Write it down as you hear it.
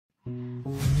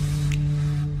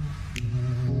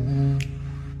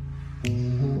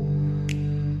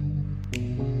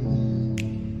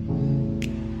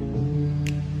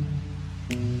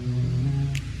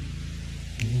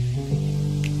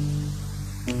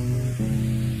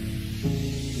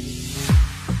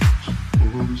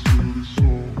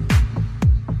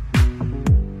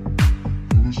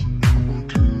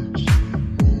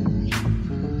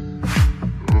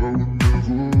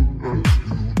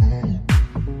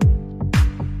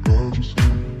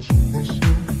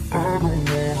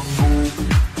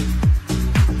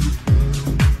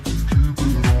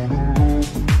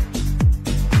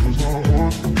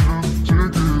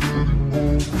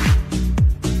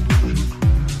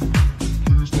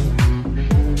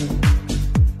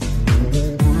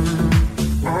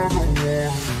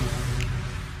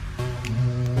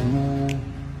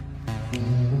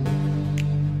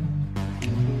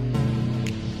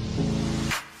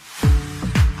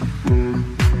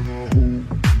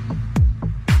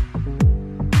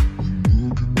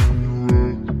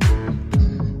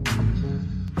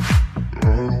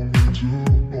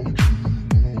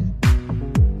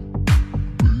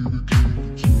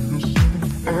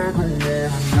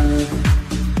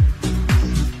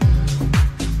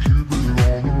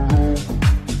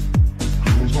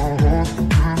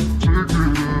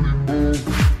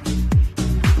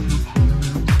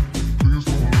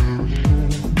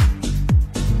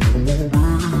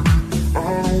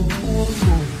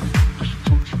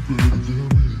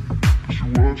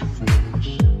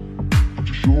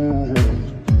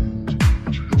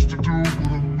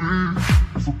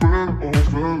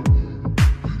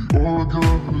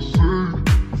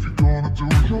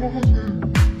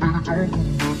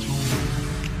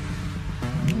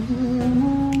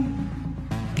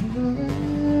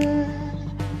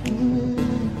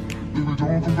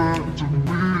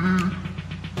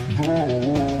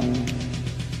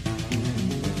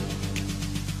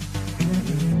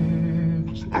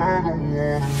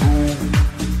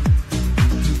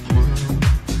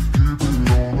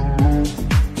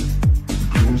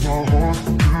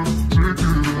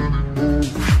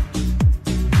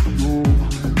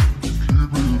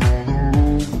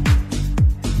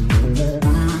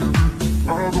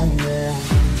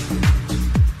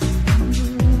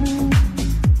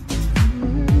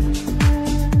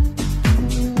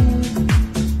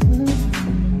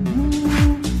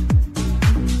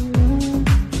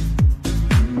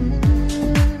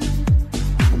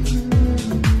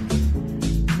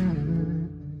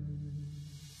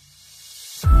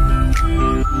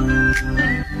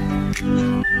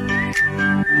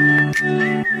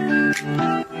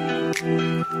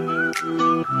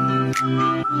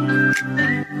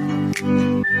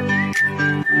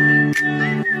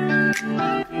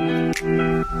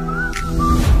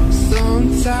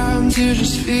Sometimes you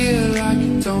just feel like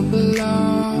you don't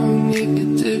belong.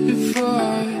 You did it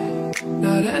before,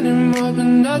 not anymore, but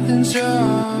nothing's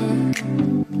wrong.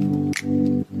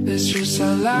 It's just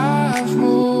how life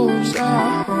moves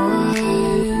on.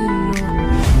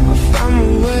 I found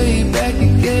my way back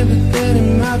again, but then it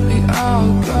might be all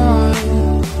gone.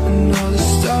 I know the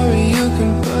story you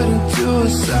can put into a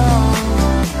song.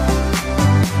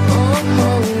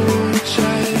 Oh,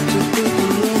 try to put the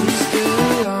room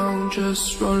still on,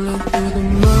 just rolling through the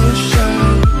motion.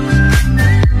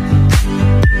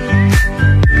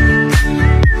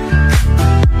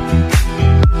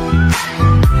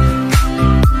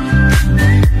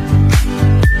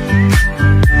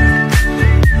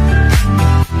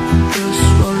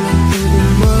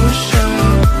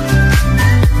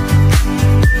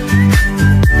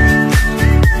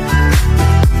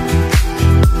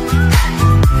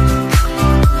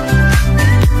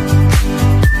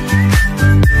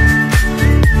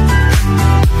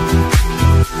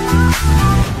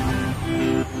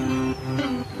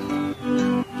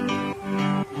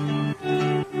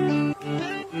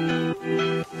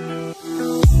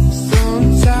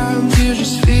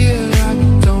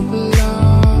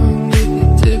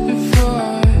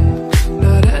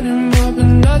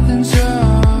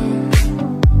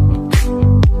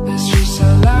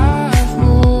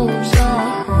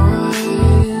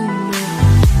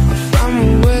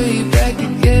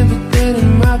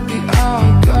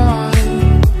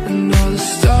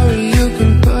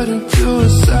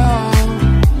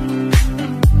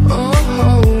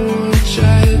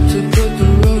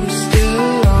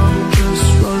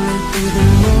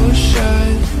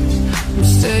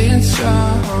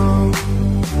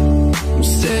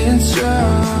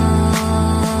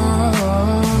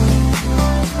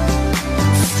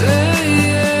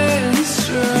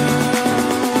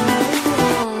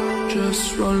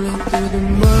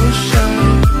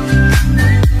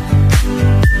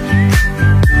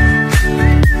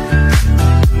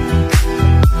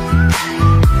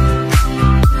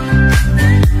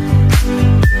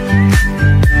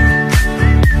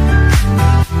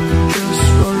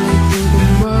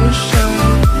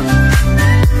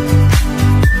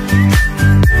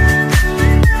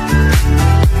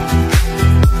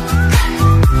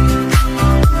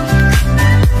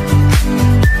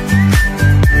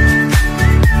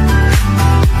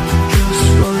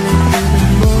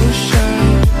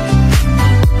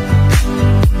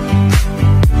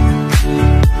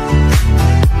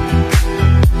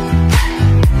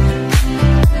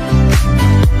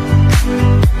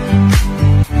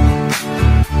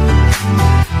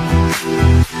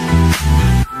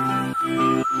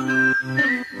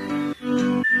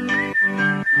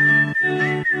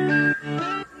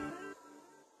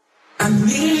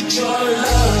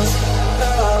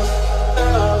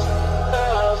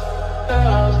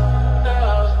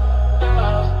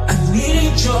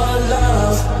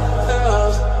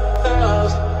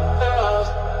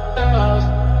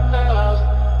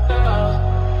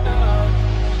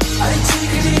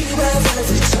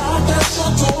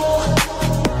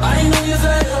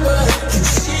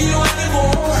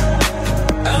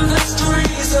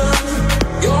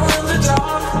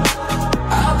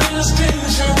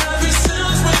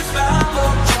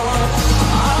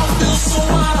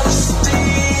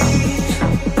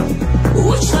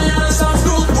 Watch my eyes off,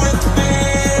 look with me.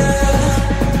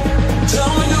 Tell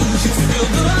me, do you feel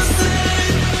the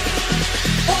same?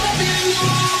 Wanna be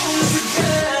yours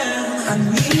again. I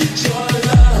need your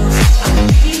love, I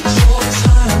need your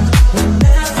time. When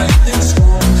everything's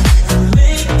wrong, you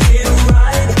make it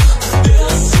right. I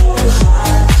feel so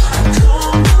high, I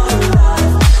come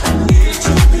alive. I need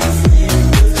to be free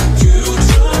with you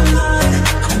tonight.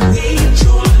 I need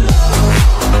your love.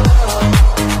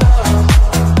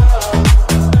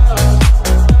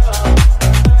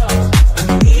 I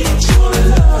need your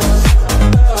love.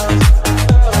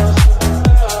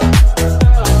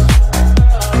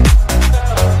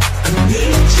 I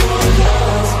need your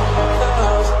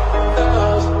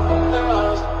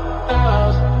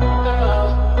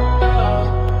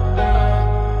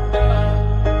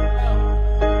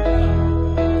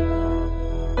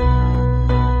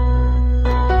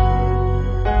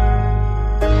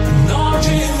not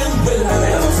dreaming, will I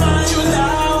ever find you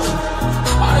now?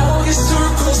 I walk in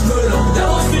circles, but I'll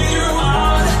never figure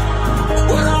out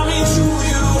what I mean to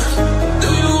you. Do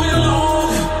you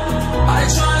belong? I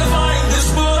try to find this,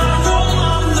 but I know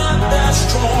I'm not that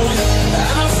strong, and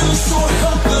I feel so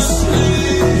helplessly.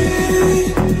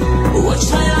 Watch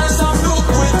my eyes off, look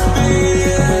with me.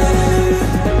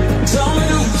 Tell me,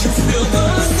 do you feel the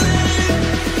same?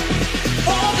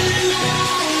 Wanna be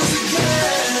yours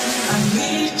again. I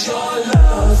need your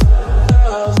love.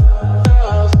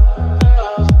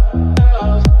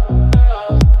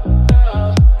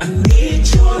 I need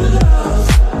your love.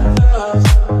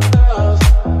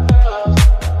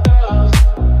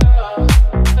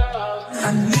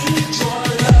 I need your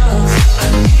love. I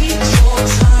need your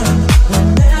time. When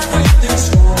everything's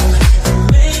wrong, you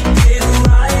make it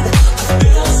right. I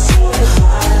feel so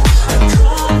high, I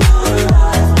come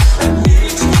alive. I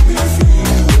need to be free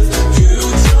with you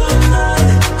tonight.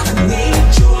 I need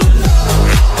your love.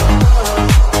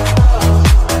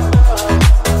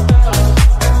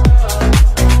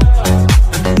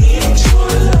 I need your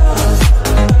love.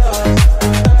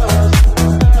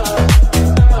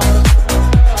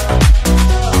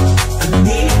 I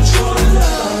need your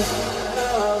love.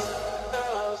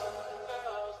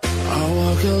 I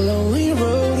walk a lonely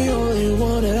road, the only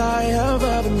one that I have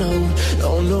ever known.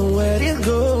 Don't know where it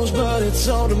goes, but it's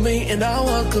all to me, and I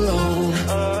walk alone.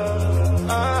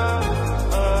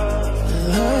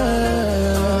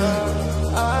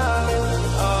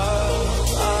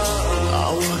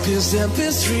 I walk this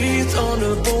empty street on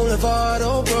the boulevard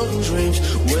of broken dreams,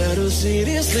 where the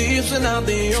city sleeps, and I'm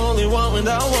the only one when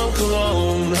I walk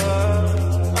alone.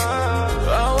 I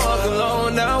walk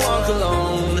alone, I walk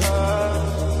alone.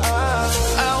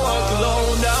 I walk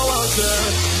alone, I walk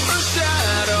alone. My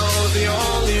shadow, the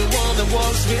only one that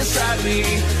walks beside me.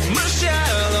 My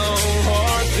shallow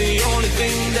heart, the only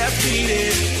thing that's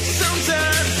beating.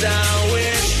 Sometimes I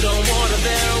wish someone out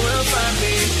there will find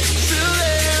me. Till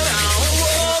then I'll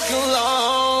walk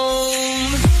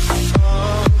alone.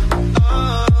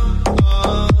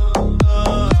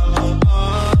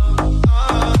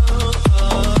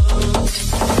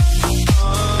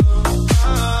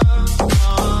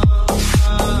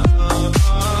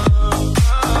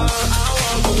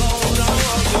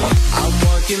 I'm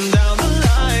walking down the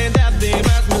line that they've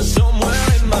asked me somewhere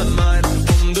in my mind.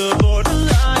 On the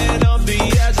borderline of the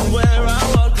edge where I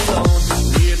walk alone.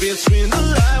 Read between the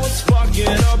lines, what's walking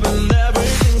up and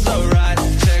everything's alright.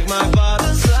 Check my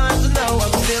vital signs and now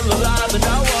I'm still alive and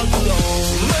I walk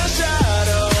alone. My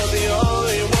shadow, the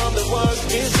only one that walks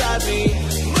beside me.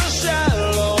 My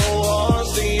shallow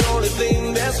heart's the only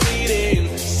thing that's beating.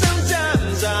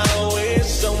 Sometimes I wish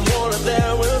someone out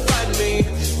there will find me.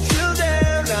 Till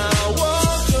then I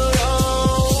walk alone. I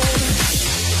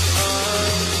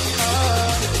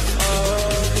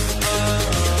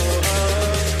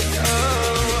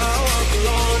walk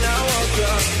alone, I walk alone.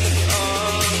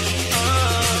 I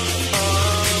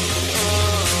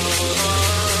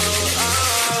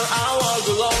walk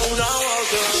alone, I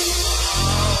walk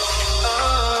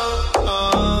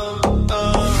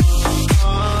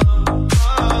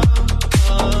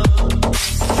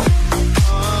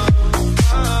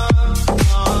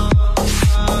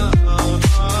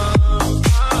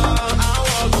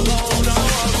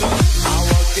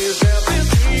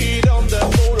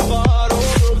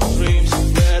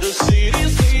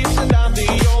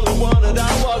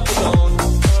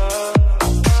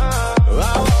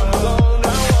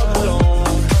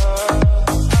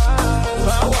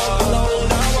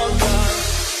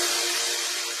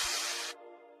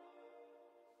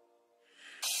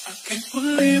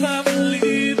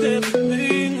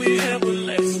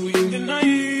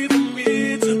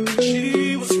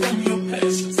She was from your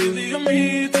past. Silly of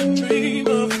me to dream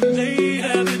of the day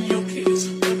having your kiss.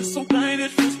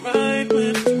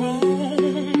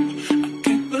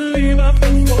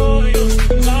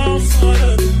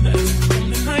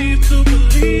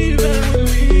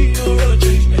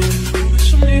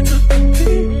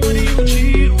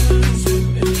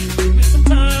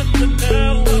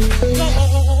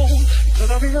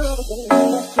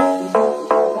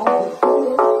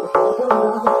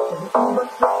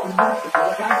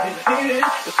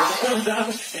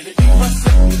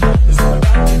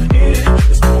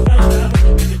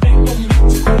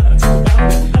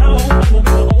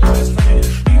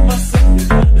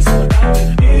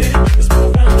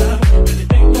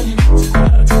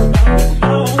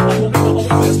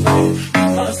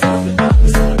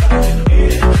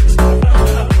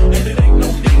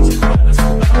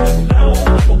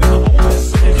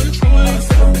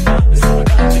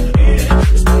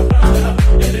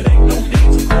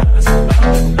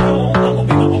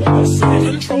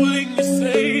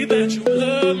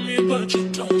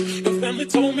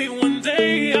 only told me one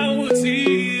day I would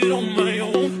see it on my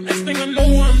own. Next thing I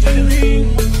know, I'm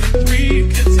dealing with 3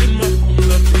 kids in my home.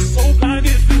 Love is so blind, it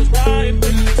feels right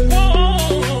when it's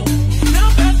wrong. Now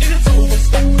that it's over,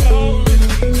 stop calling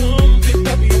me, come pick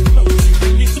up your clothes. You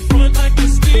need to front like you're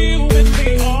still with me,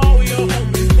 all your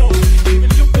homies know. Even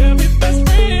your very best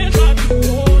friend tried to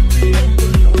warn me on the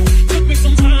low. Took me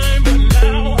some time, but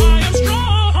now I am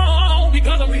strong,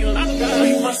 because I realized I gotta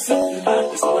be myself.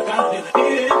 That's all I got in the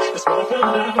end. That's what I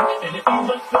found out. And it ain't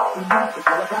myself enough. That's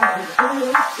all I got in the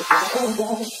end. That's what I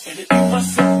want. And it ain't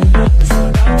myself enough. That's all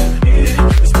I got in the end.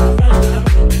 That's what I found out.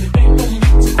 And it ain't no need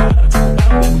to cry. I talk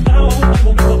about it now. I'm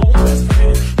gonna be my own best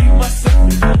friend. Ain't myself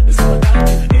enough. That's all I got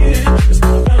in the end. That's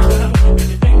what I found out. And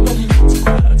it ain't no need to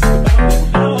cry. I talk about it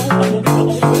now. I'm gonna be my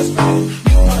own best friend. Ain't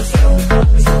myself enough.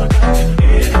 That's all I got in the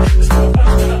end. That's what I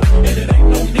found out. And it ain't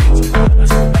no need to cry. I talk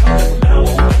about it now.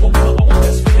 I'm gonna be my own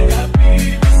best friend. Got me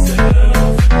myself. I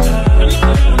know that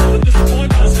I don't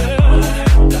disappoint myself.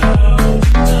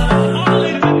 All the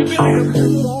ladies that you feel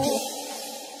like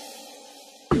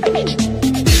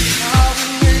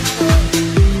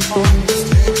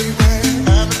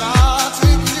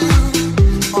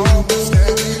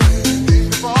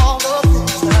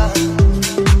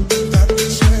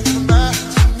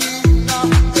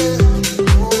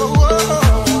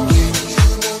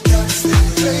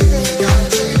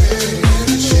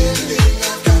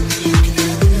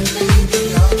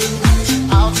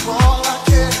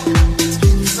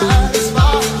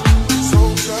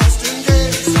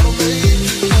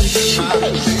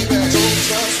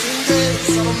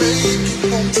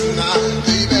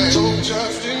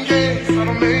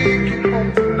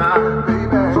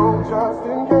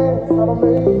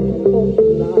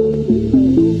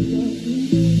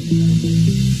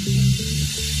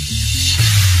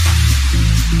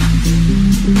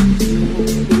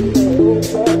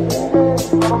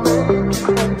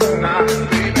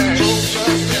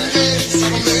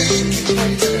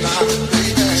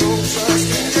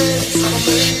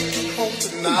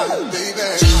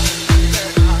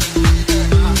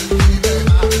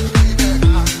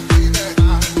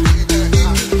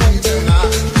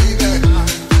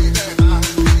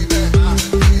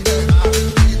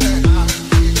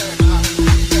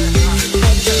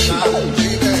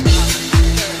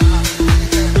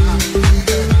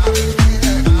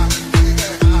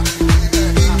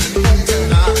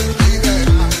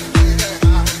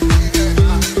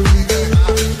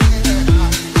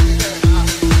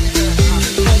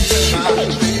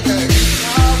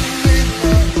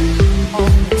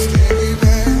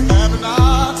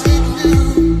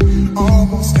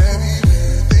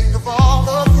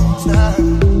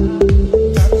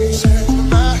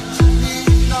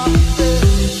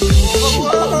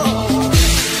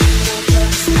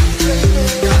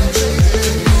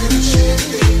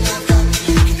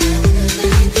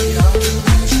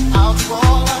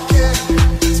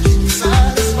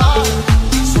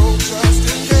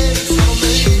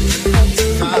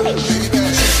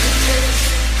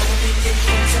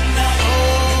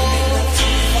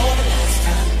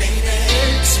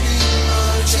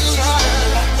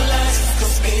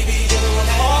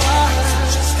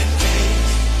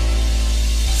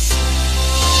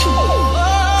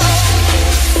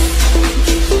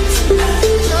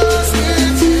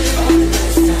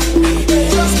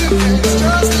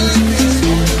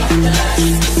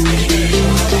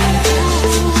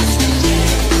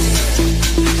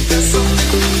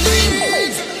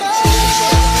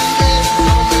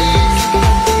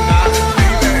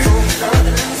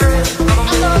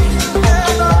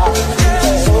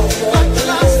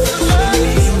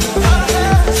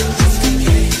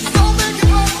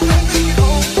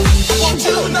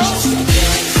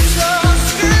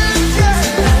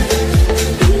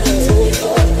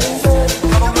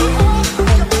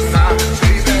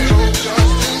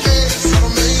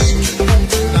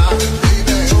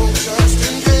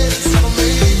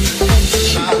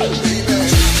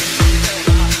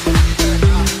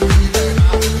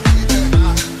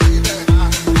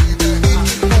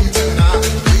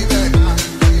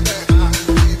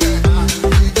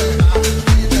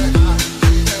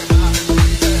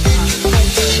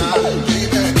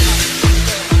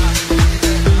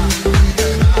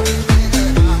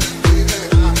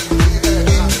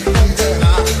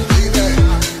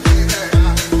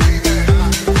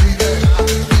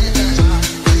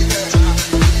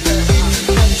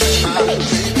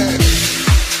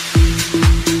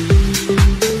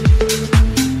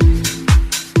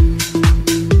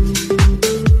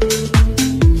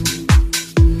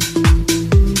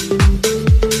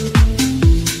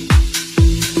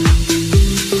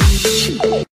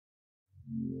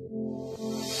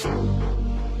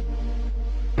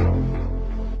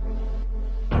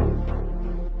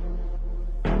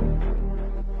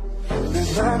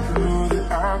I know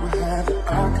that I would have it I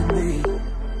could need.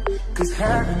 Cause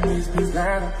having these things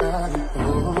that I got it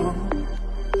all.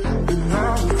 And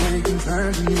now we're taking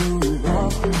turns and you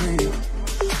walk for me.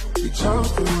 We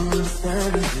chose to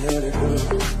understand and let it go.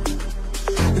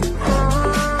 And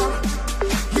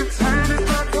you turn it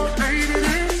back on, baby,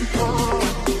 it's cold.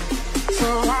 So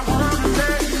I wanna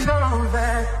let you know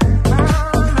that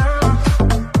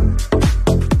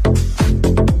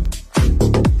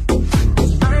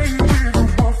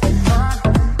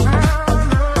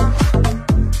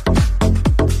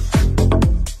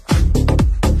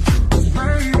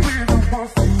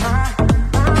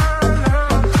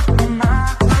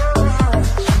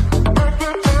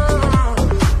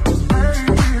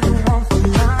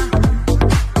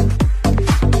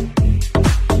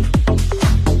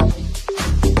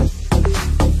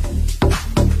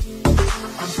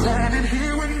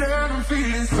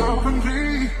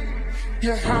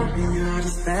you help me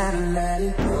understand and let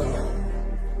it go.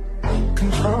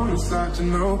 Control is such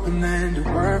an open-ended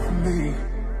word for me.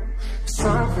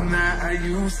 Something that I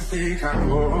used to think I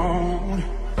owned.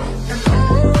 And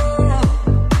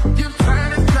you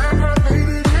turned it back, my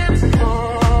baby, it's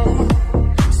cold.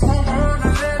 So I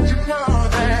wanna let you know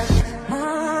that my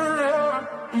love,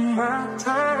 my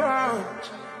touch,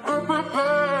 up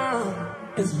above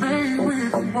is made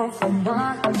with more from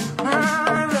my love,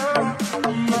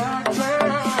 my touch.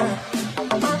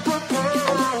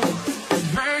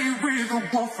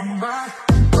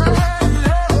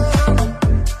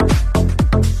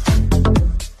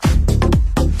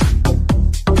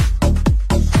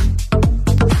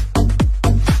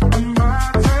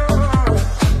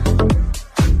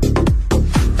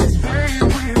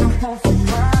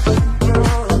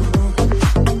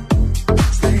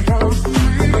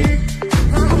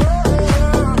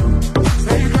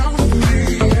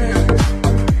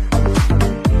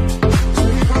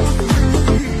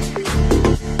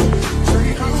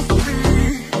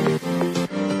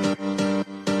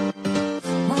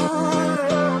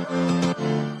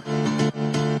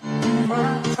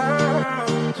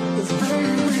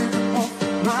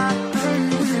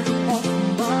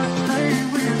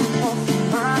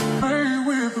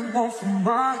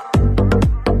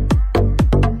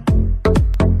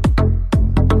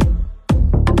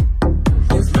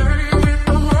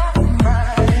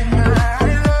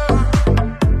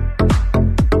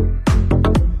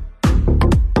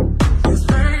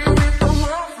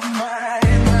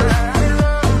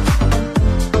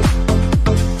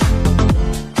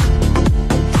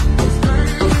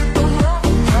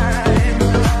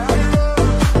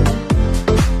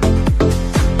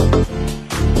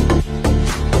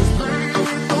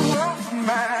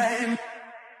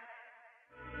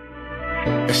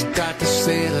 Start to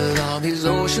sail along these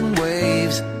ocean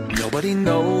waves. Nobody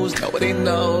knows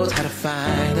how to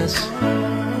find us.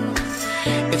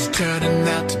 It's turning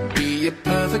out to be a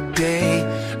perfect day.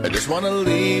 I just wanna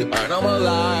leave our normal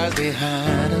lives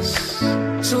behind us.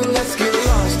 So let's get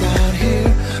lost out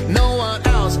here. No one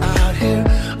else out here.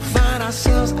 Find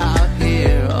ourselves out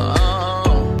here.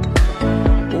 Oh,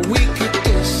 we could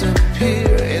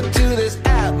disappear into this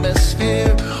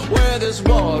atmosphere where this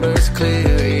water's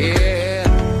clear. Yeah,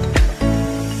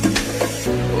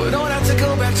 we don't have to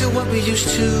go back to what we used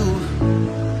to.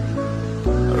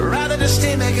 Rather just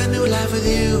stay, make a new life with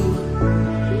you.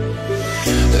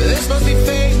 This must be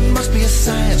fate, must be a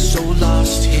sign. So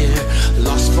lost here,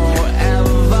 lost forever.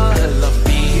 Love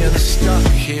being stuck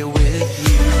here with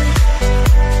you.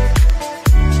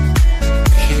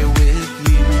 Here with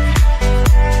you.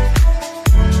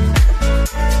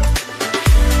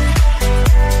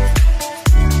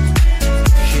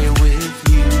 Here with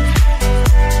you.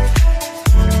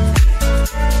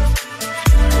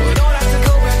 We don't have to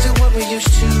go back to what we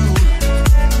used to.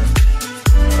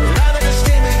 Rather just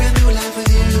stay, make a new life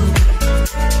with you.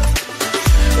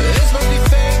 This must be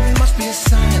fate, must be a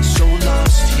sign. So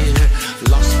lost here,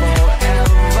 lost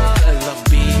forever. Love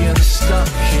being stuck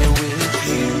here with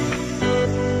you.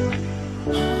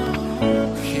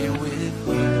 Here with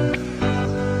you.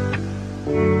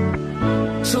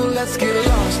 So let's get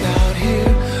lost out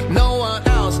here. No one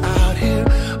else out here.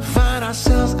 Find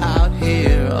ourselves out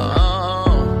here.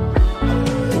 Oh,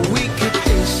 we could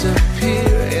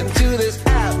disappear into this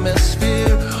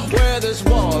atmosphere where this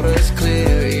water's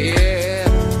clear. Yeah,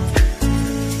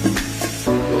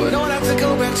 we don't have to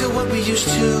go back to what we used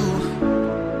to.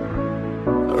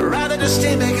 Rather just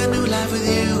stay, make a new life with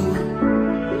you.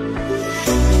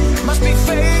 Must be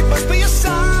fate, must be a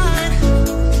sign.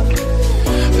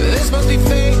 This must be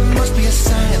fate, must be a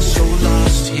sign. So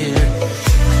lost here.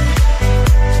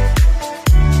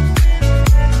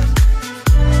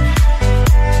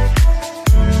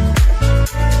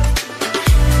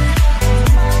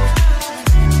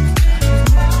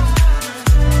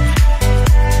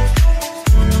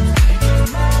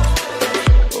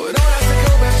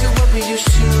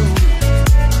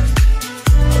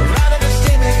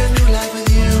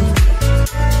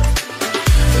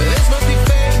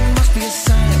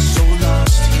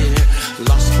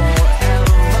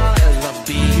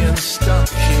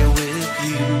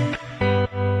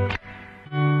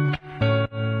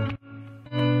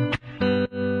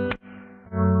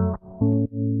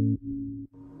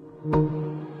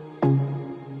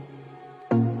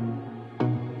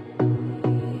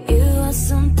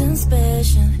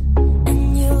 special,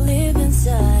 and you live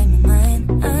inside my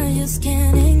mind. I just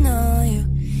can't ignore you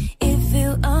if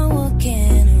you are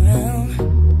walking around.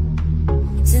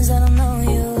 Since I don't know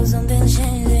you, something's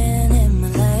changing in my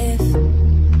life.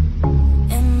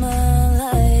 In my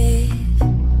life,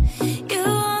 you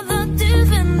are the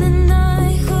thief in the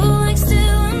night who likes to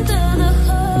enter the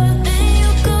heart. Then you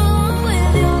go on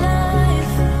with your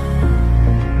life.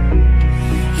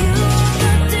 You are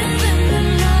the thief in the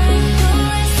night who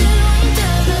likes to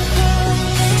enter the heart.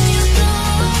 Then you go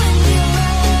on with your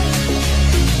life.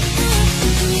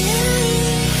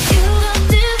 You got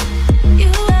thief,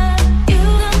 you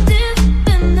got thief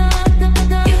in the night.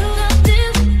 You got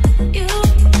thief, you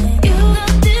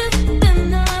got thief in the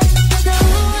night.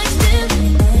 Who likes thief?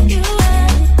 You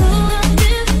got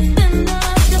thief in the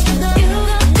night. You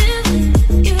got thief,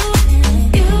 you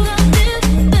got thief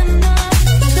in the night.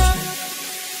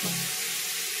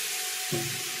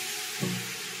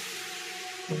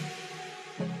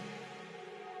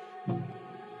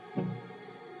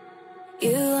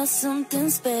 You are something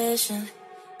special,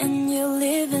 and you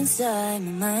live inside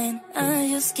my mind. I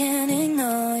just can't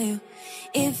ignore you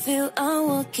if you are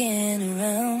walking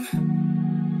around.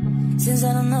 Since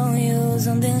I don't know you,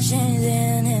 something's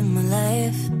changing in my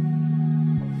life.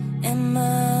 In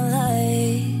my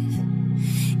life,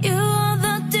 you are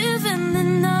the thief in the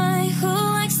night who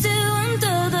likes to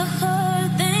enter the heart.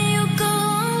 Then you go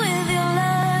on with your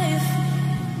life.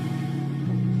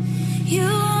 You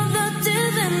are the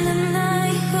thief in the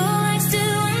night who likes to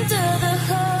enter the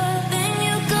heart. Then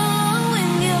you go on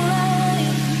with your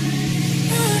life.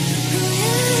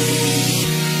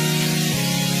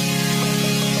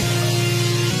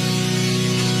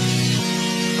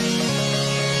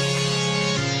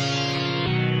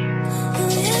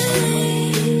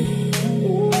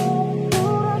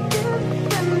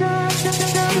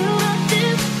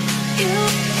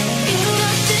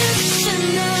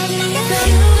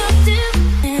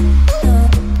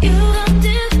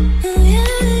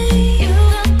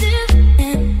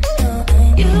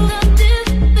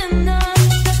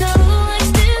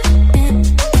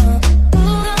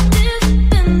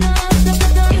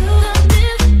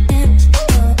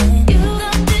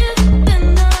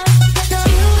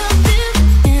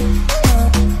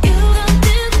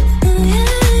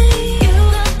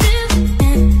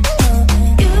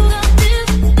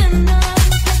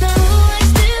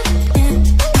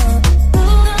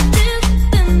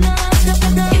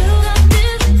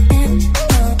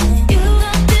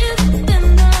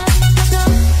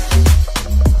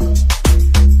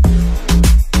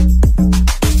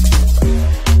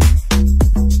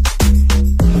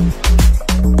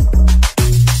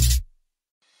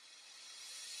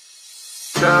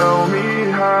 Tell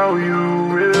me how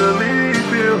you really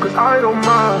feel, 'cause I don't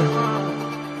mind.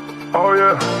 Oh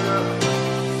yeah.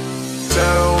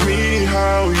 Tell me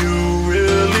how you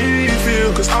really feel,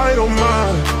 'cause I don't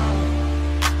mind.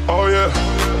 Oh yeah.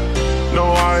 No,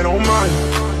 I don't mind.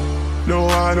 No,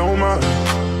 I don't mind.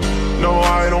 No,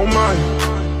 I don't mind.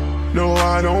 No,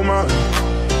 I don't mind.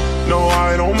 No, I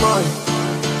don't mind.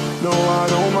 No, I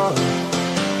don't mind.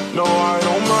 No, I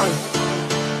don't mind.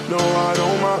 No, I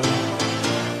don't mind.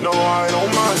 No, I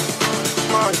don't mind.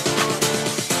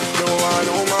 No, I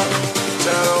don't mind.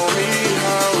 Tell me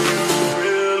how you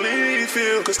really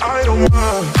feel, 'cause I don't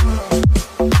mind.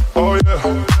 Oh yeah.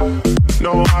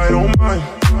 No, I don't mind.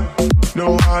 No,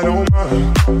 I don't mind.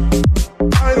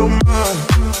 I don't mind.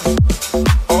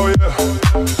 Oh yeah.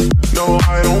 No,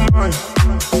 I don't mind.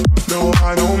 No,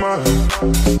 I don't mind.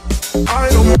 I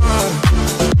don't mind.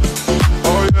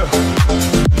 Oh yeah.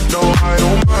 No, I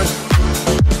don't mind.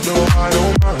 No, I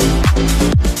don't mind.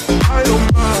 I don't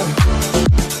mind.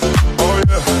 Oh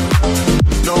yeah.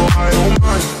 No, I don't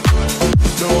mind.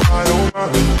 No, I don't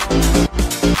mind.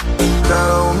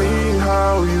 Tell me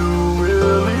how you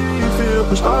really feel,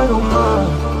 'cause I don't mind.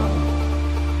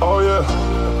 Oh yeah.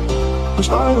 'Cause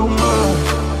I don't mind.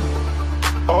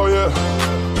 Oh yeah.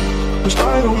 'Cause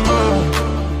I don't mind.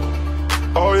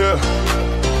 Oh yeah.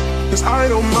 'Cause I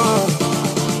don't mind.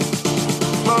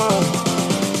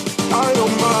 I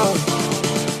don't mind.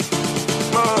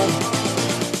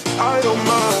 I don't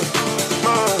mind.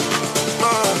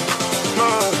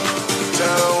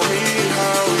 Tell me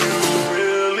how you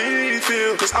really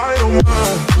feel, 'cause I don't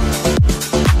mind.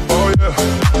 Oh yeah.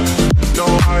 No,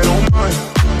 I don't mind.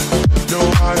 No,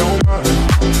 I don't mind.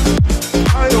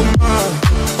 I don't mind.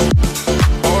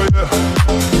 Oh yeah.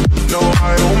 No,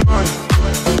 I don't mind.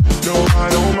 No, I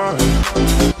don't mind.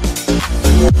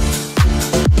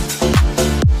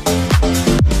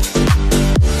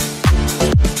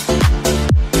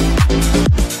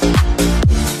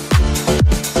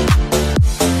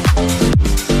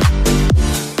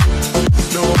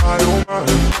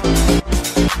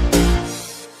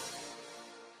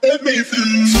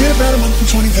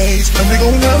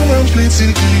 playing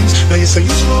silly games. Now you say you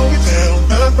slow it down,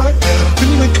 not right now. Then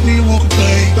you make me walk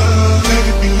away. Let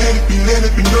it be, let it be, let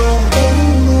it be known.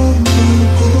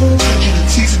 Touching and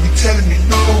teasing me, telling me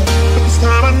no. But this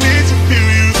time I need to feel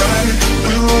you ride it. I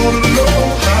don't wanna know,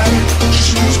 ride it.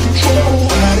 Just lose control,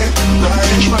 ride it.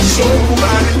 Ride my soul,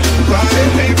 ride it. Ride it,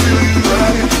 make feel you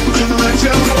ride it. Come like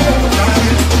down home, ride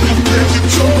it. Come let you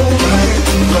toe, ride it.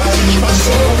 Ride my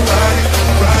soul, ride it.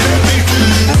 Ride it, make feel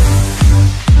you.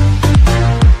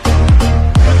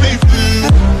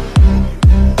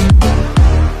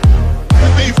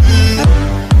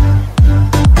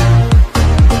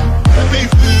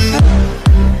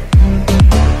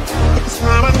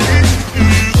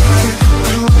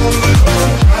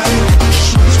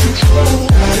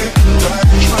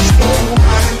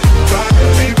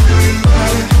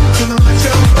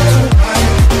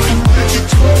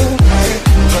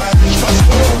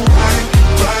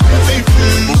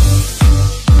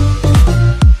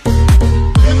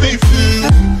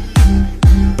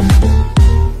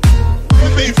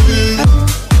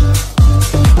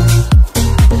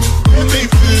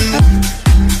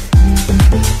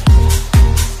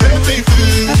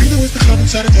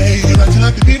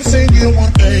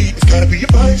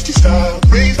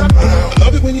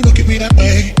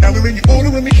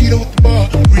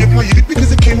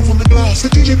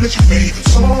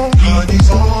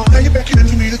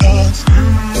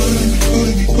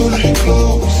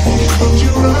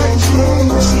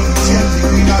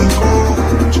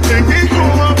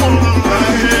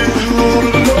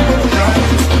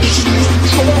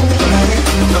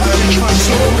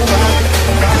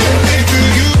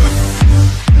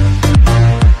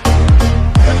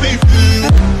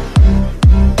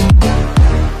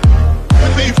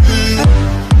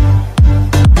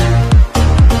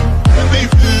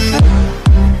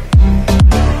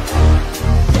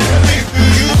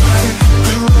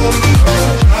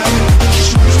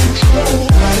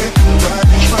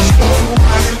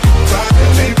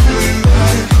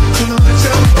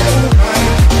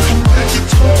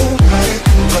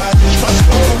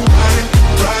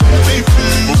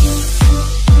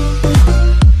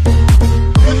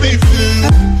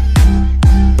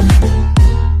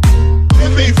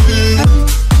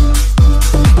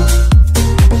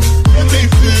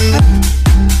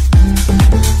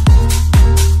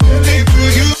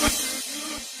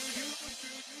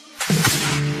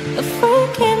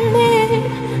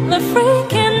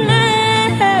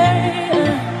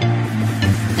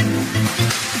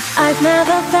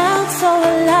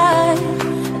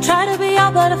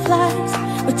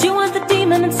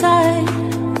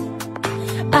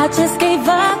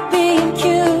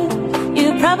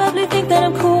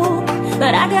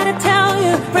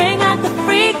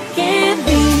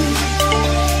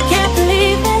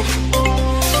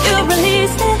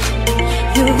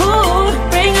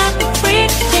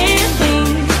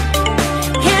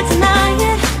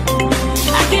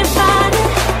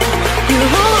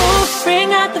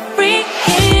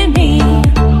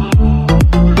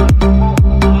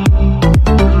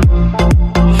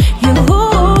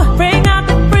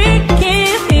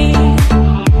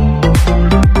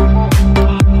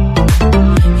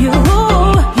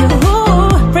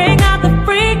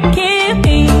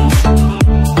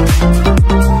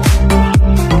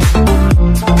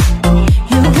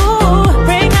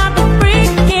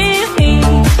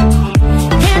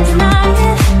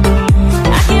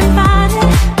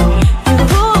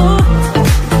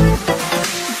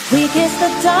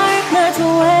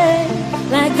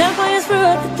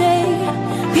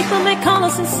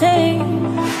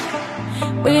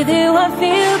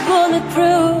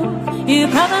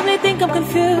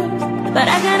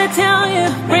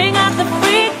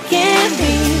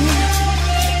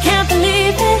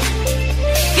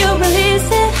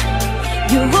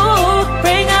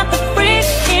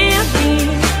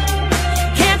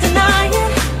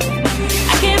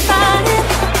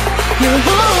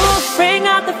 Bring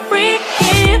out the freak.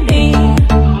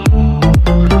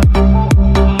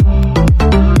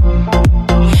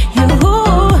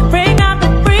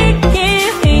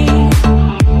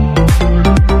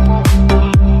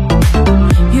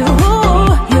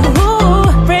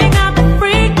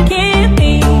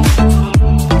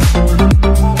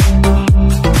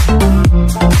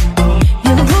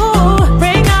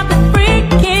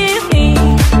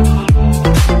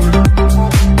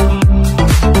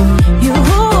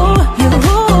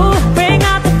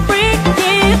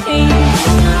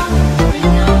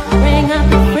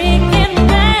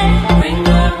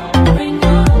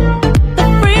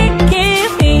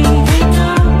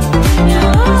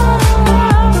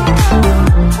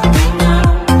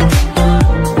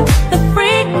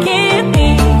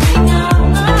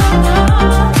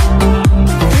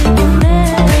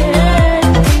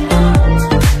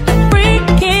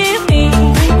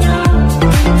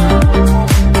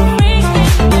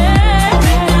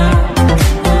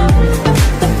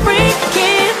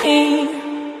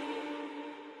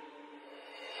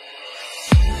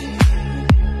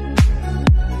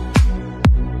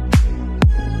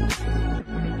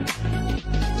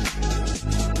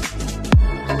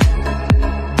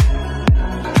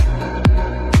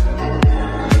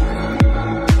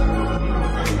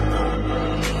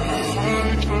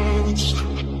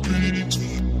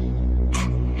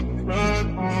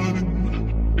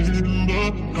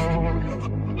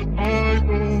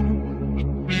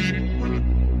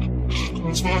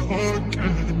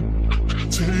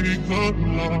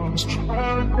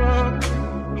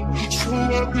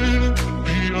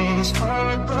 'cause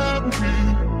I'd rather be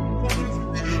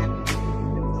here.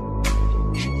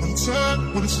 When it's said,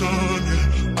 when it's done,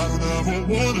 yeah, I don't ever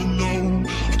wanna know.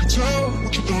 I can tell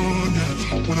what you've done, yeah,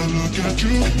 when I look at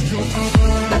you in your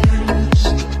eyes.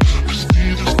 I see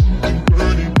there's something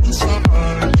burning inside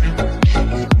you,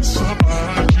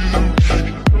 inside you.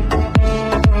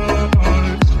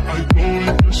 I go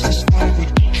and push this forward,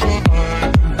 try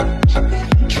to.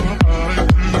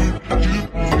 You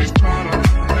always try to,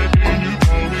 and you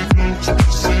always know what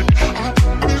to say. I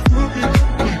always look at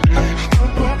you,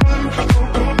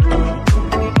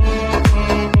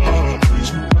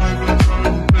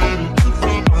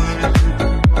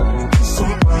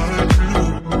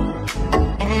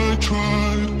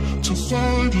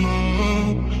 find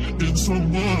love in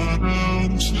someone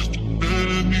else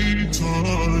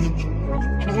anytime.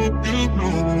 Hope you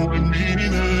know I mean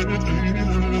it.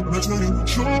 That's why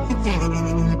you're the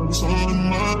one that's on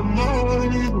my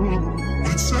mind.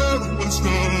 When it's said, when it's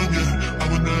done, yeah, I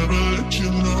would never let you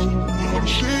know. I'm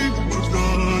ashamed of what's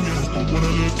done, yeah. When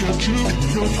I look at you in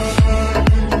your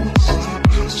eyes,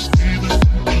 I see the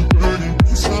something burning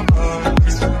inside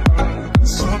you,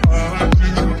 inside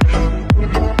you.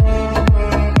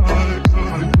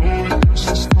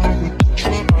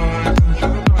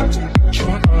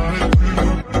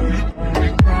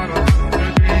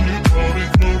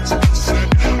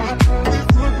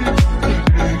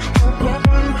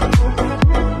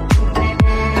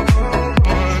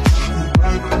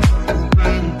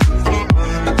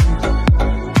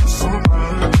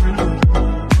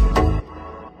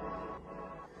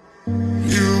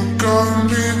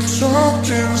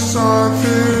 Inside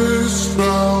this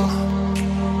spell,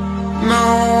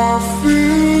 now I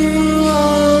feel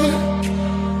it.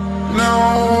 Now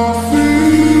I feel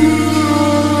it.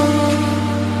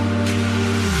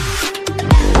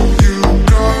 You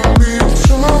got me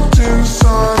trapped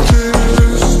inside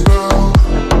this spell.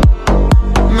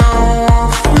 Now I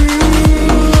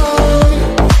feel it.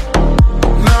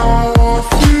 Now I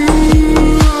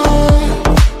feel it.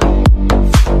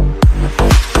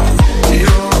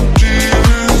 Your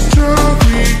demons drive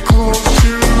me close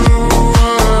to hell.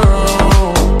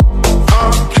 I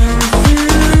can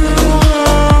feel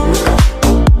them.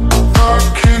 I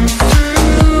can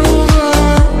feel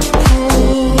them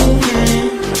pull me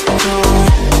down.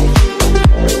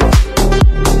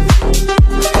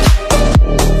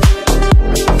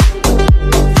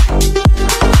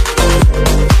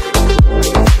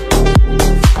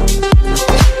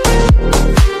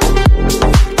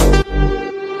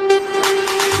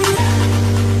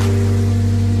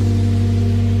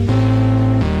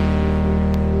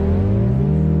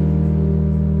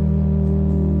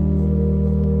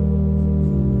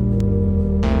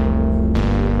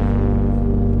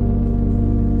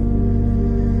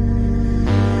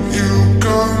 You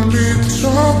got me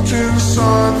trapped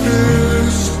inside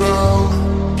this spell.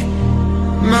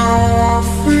 Now I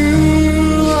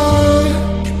feel it.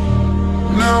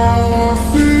 Now I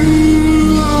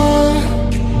feel it.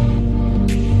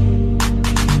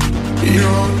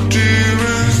 Your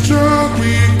demons drag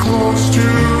me close to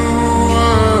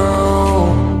hell.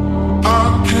 I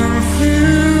can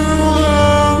feel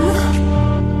them.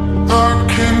 I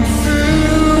can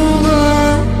feel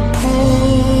them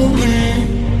pull me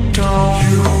down.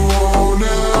 You won't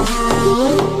ever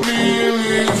let me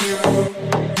leave you.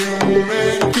 You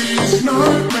make these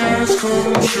nightmares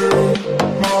come true.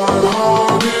 My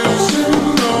heart is in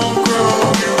the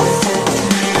ground. You fuck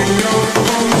me up,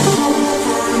 I'm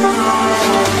sober now.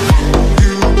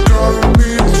 You got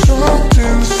me trapped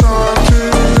inside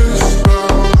this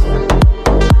spell.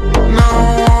 Now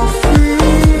I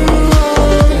feel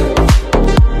it.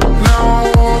 Now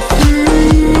I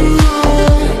feel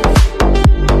it.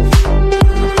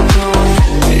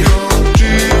 Your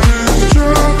demons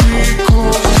drag me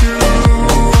close to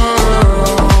hell.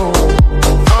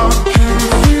 I can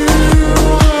feel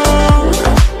them.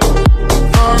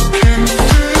 I can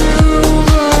feel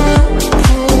them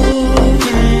pull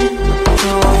me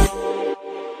down.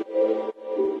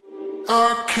 I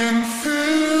can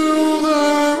feel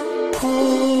them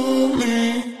pull me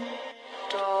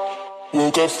down.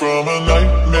 Woke up from a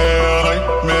nightmare.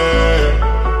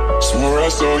 Swore I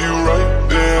saw you right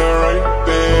there, right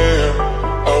there.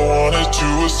 I wanted to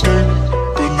escape,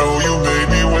 but no, you made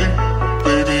me wait.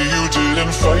 Baby, you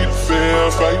didn't fight fair,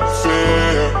 fight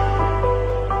fair.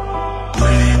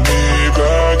 Bring me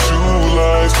back to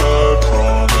life, I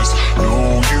promise. No,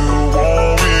 you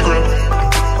won't regret.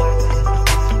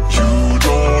 You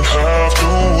don't have to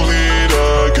lead,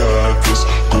 I got this.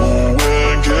 Go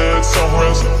and get some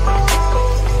rest.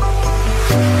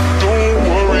 Don't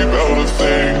worry about a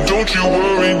thing, don't you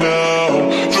worry now.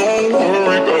 Don't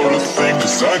worry about a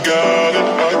 'cause I got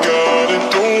it,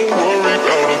 don't worry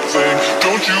about a thing,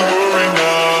 don't you worry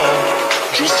now,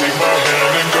 just take my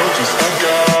hand and go, 'cause I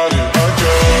got it.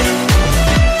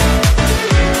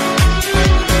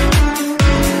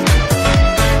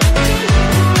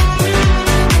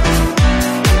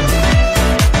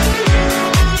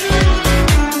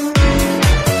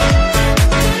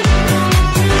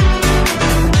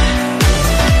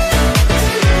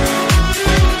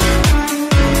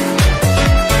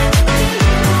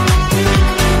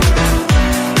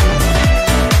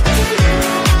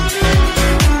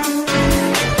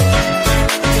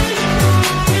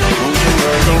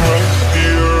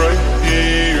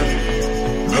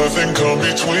 Come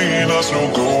between us, no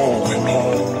going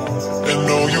home. And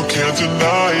no, you can't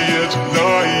deny it.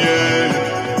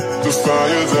 The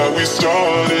fire that we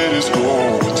started is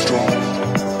going strong.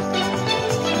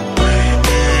 Bring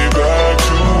me back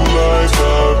to life,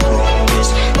 I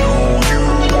promise. No, you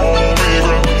won't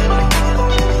regret.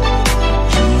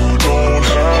 You don't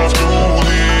have to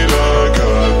lead, I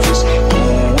got this. Go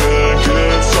and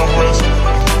get some rest.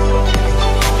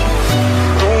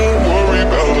 Don't worry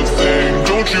about a thing,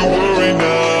 don't you worry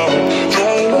now.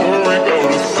 Don't worry about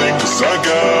a thing, 'cause I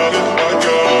got it,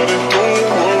 don't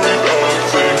worry about a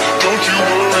thing, don't you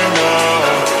worry now.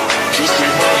 Just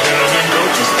take my hand and go,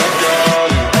 'cause I got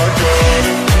it,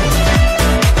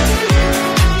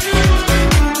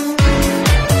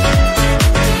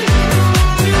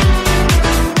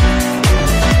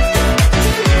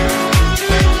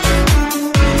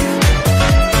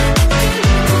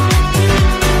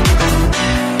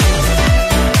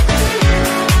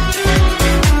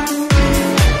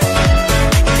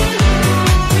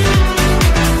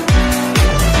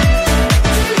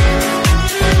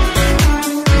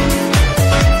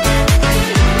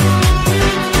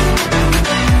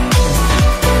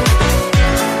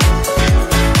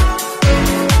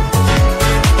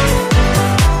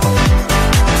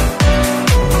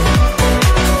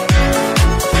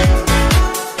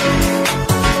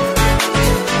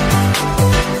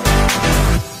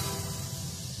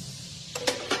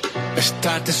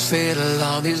 Start to sail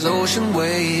on these ocean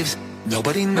waves.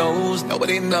 Nobody knows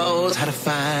how to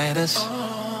find us.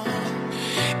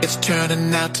 It's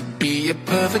turning out to be a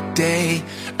perfect day.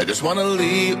 I just wanna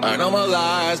leave our normal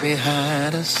lives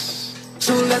behind us.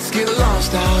 So let's get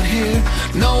lost out here,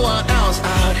 no one else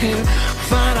out here.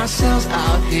 Find ourselves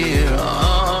out here.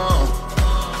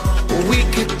 We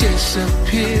could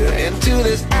disappear into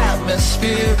this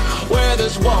atmosphere where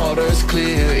this water's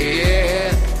clear, yeah.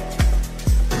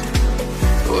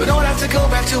 We don't have to go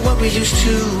back to what we used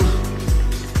to.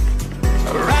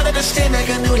 I'd rather just stay, make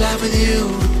a new life with you.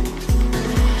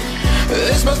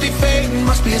 This must be fate,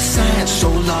 must be a sign. So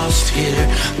lost here,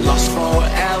 lost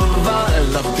forever. I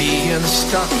love being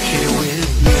stuck here with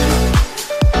you.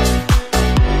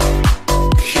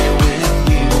 Here with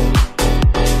you.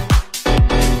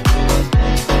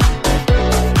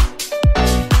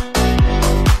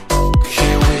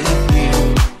 Here with you.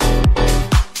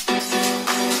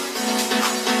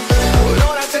 We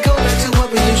don't have to go back to what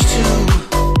we used to.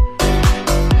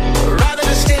 I'd rather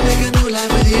just stay, make a new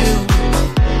life with you.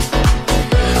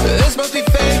 This must be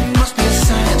fate, must be a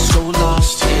sign. So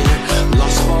lost here,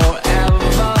 lost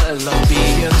forever. I love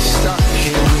being stuck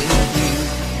here with you.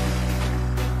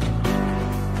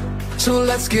 So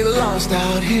let's get lost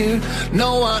out here, no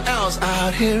one else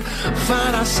out here.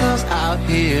 Find ourselves out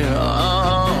here.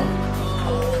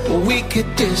 We could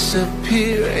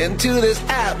disappear into this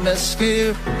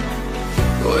atmosphere.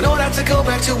 We don't have to go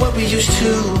back to what we used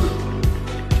to.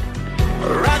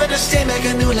 I'd rather just stay, make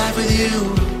a new life with you.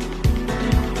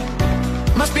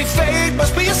 Must be fate,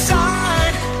 must be a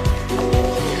sign.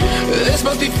 This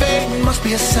must be fate, must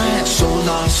be a sign. So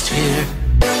lost here.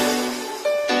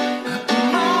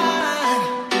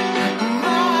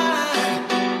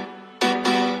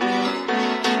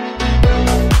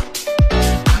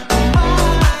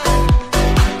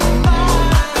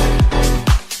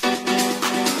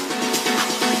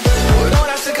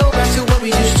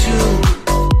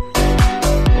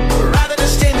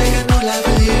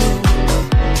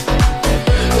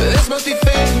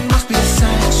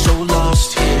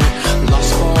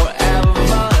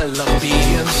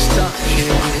 Stuck here.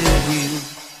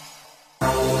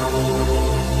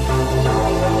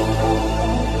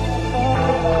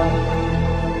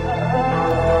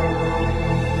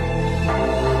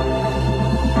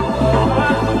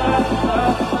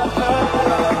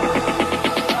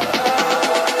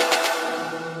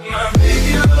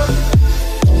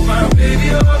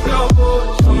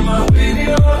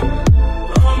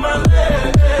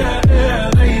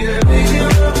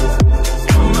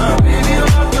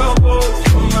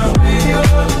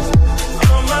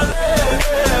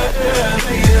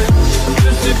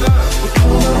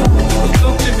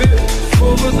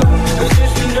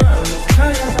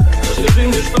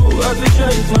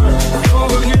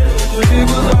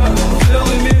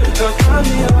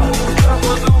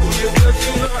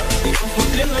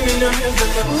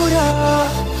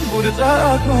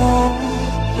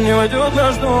 не войдет в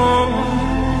наш дом.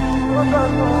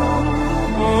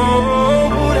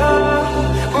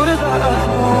 Буря за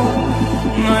окном,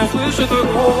 но я слышу твой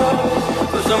голос,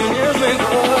 твой самый нежный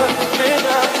голос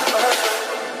меня спасает.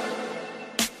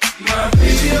 My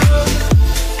baby,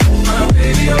 my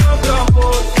baby,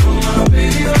 my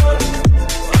baby, oh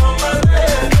my baby,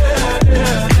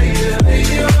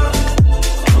 baby,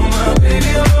 oh my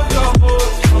baby, oh my baby,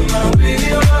 oh my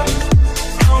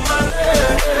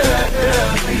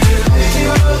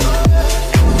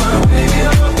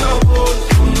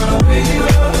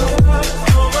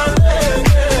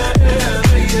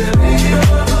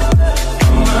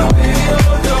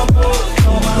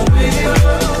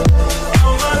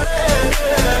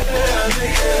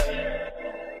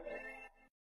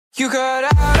You cut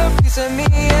out a piece of me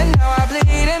and now I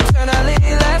bleed internally.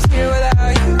 Last year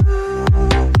without you,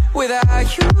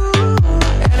 without you.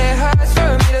 And it hurts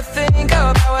for me to think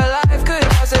about what life could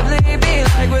possibly be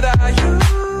like without you,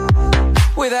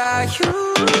 without you.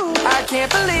 I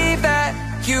can't believe that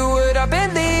you would up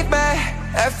and leave me.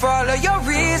 And for all of your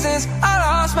reasons, I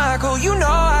lost my cool. You know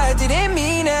I didn't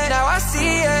mean it. Now I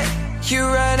see it. You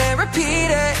run and repeat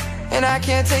it, and I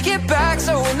can't take it back.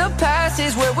 So in the past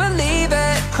is where we'll leave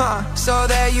it. So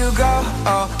there you go.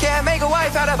 Oh, can't make a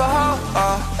wife out of a hoe.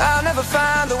 Oh, I'll never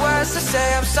find the words to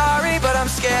say I'm sorry, but I'm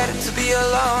scared to be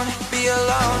alone. Be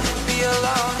alone. Be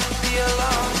alone. Be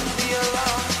alone. Be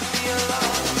alone. Be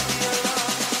alone. Be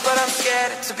alone. But I'm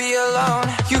scared to be alone.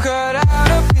 You cut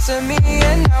out a piece of me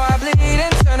and now I bleed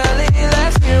internally.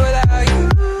 Last year without you,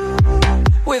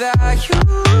 without you.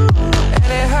 And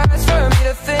it hurts for me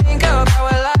to think about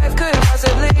what life could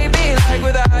possibly be like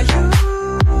without you,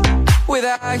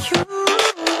 without you.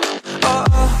 Oh,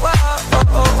 oh, wow,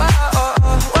 oh, oh, wow, oh,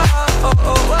 oh, wow, oh,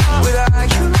 oh, wow. Without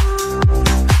you,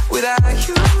 without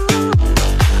you.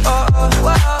 Oh, oh,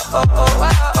 wow, oh, oh,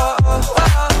 wow, oh, oh,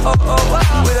 wow, oh, oh,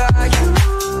 wow. Without you,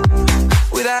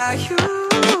 without you,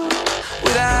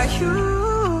 without you.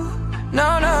 No,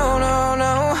 no, no,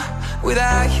 no,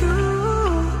 without you.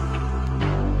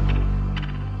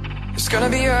 It's gonna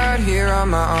be hard here on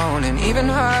my own, and even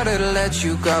harder to let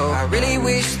you go. I really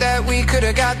wish that we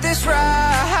could've got this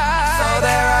right. So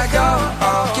there I go,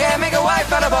 oh, can't make a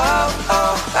wife out of a hoe.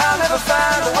 Oh, I'll never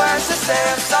find the words to say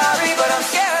I'm sorry, but I'm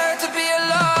scared to be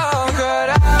alone. You cut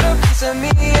out a piece of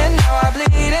me and now I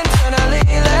bleed internally.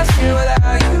 Last year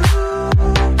without you,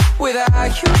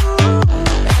 without you.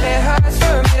 And it hurts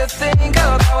for me to think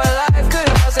about what life could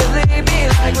possibly be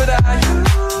like without you,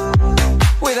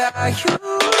 without you.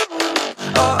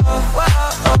 Oh, oh, wow,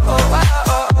 oh, oh, wow,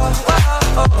 oh, oh, wow,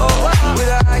 oh, oh, wow.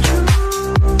 Without you,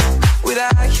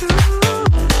 without you.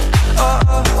 Oh,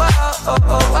 oh, wow, oh,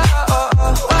 oh, wow, oh,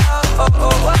 oh, wow, oh,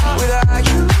 oh, wow. Without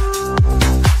you,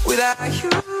 without you.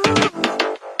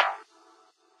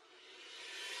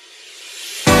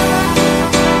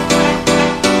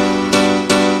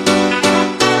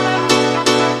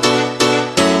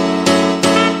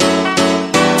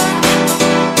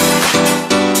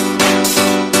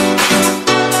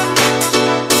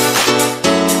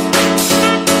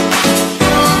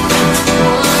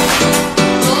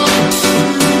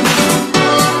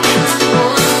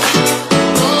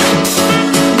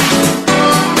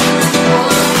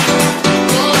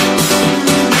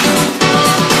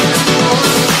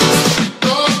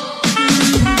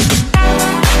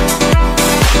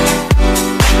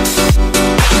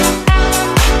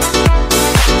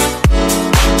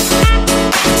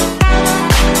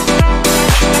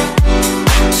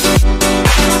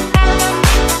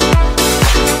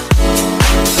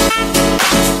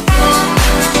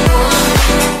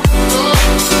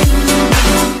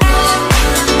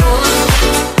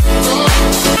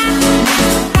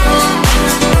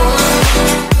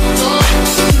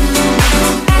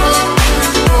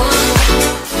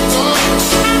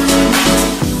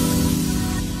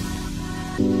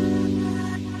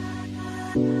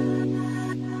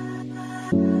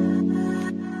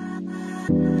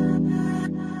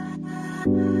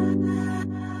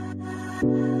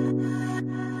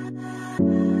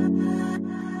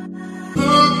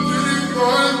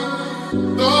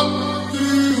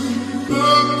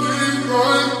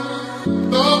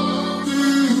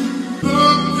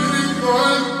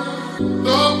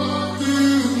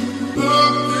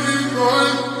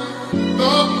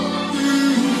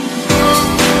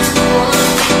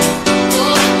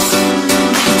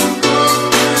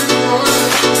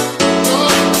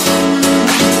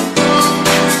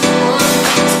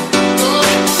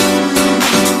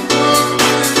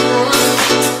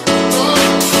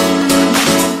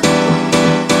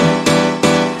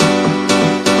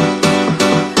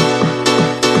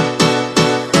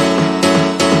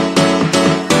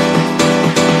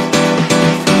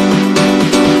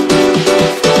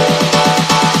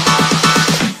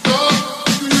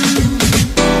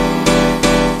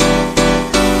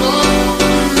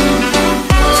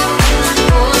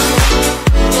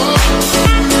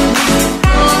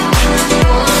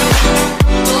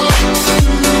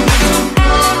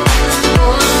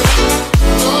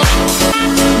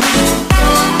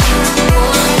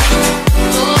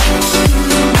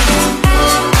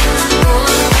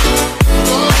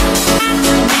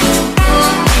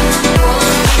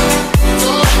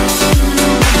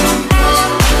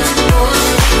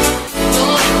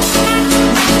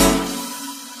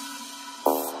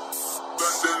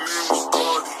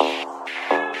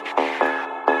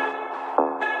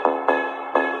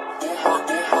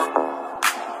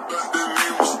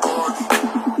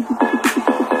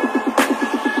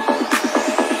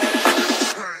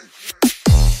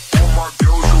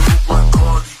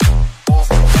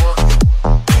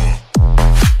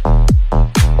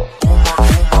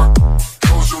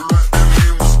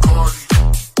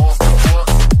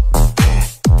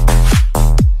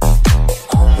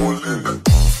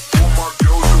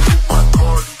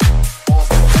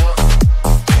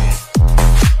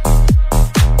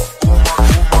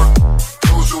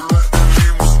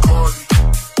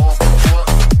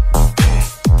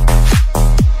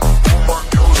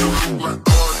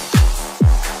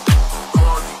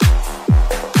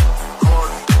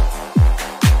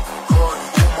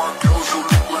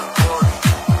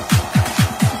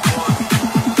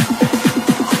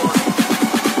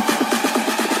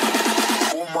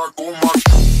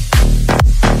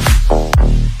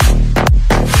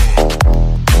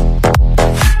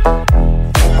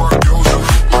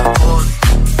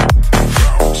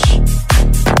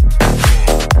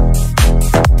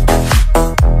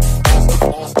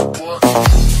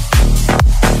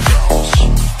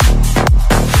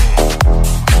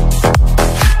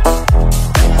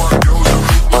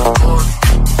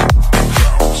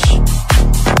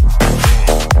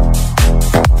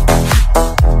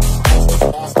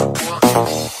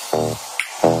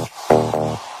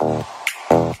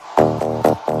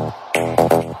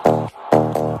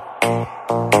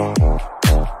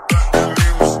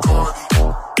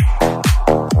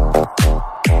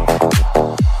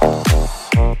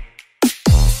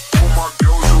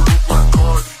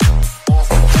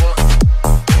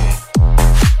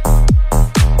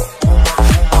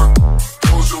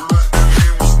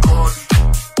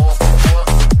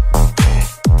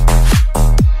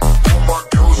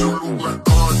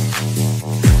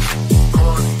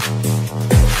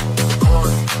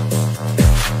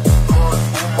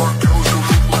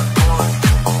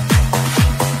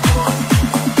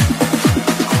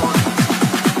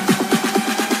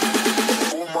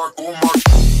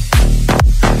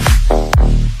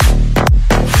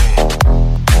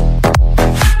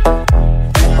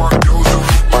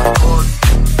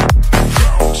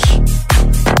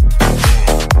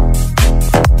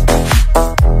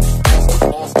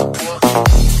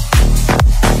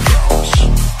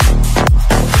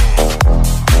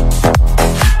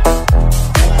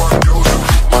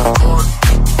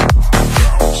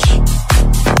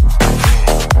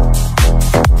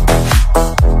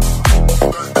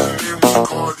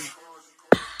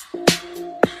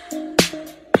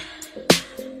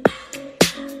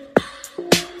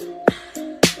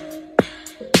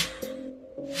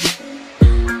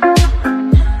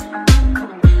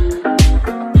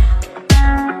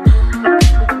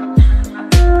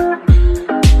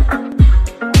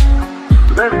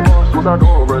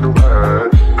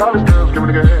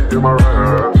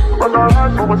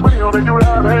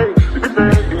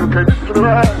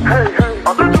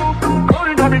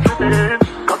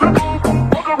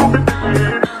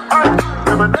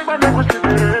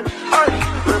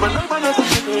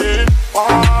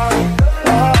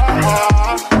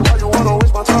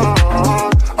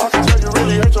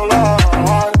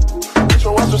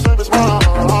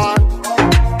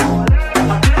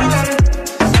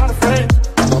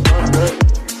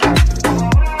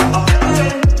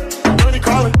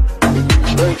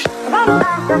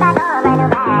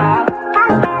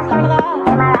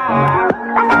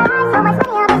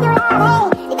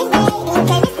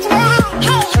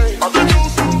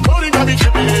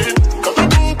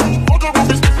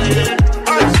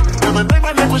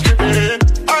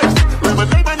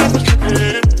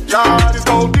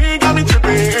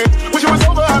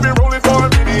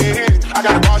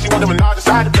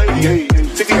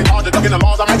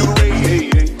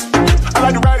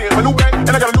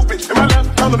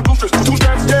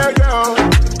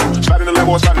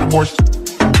 horse, riding the Porsche.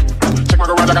 Check my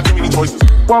garage, I got too many choices.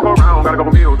 Walk around, got a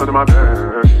couple meals under my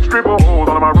bed. Stripper holes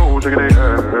all on my road, shaking their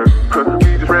head.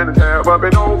 We just ran the tab up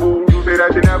in Noble. You say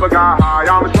that you never got high,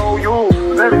 I'ma show you.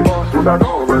 Let me boss, what I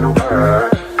know, but no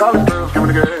bad. College girls, giving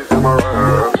the gas to my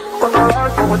ride. What's my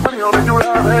life, so much money, I'll make you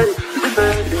laugh. Hey, you can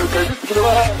say, this is the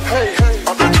ride. Hey, hey.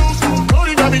 I'm the new school,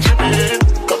 Cody got me tripping.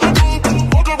 Cause I'm cool,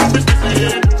 walk around with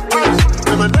missing. Ice,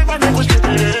 lemonade, my neck was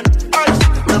tripping. Ice,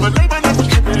 lemonade, my neck was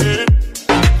tripping.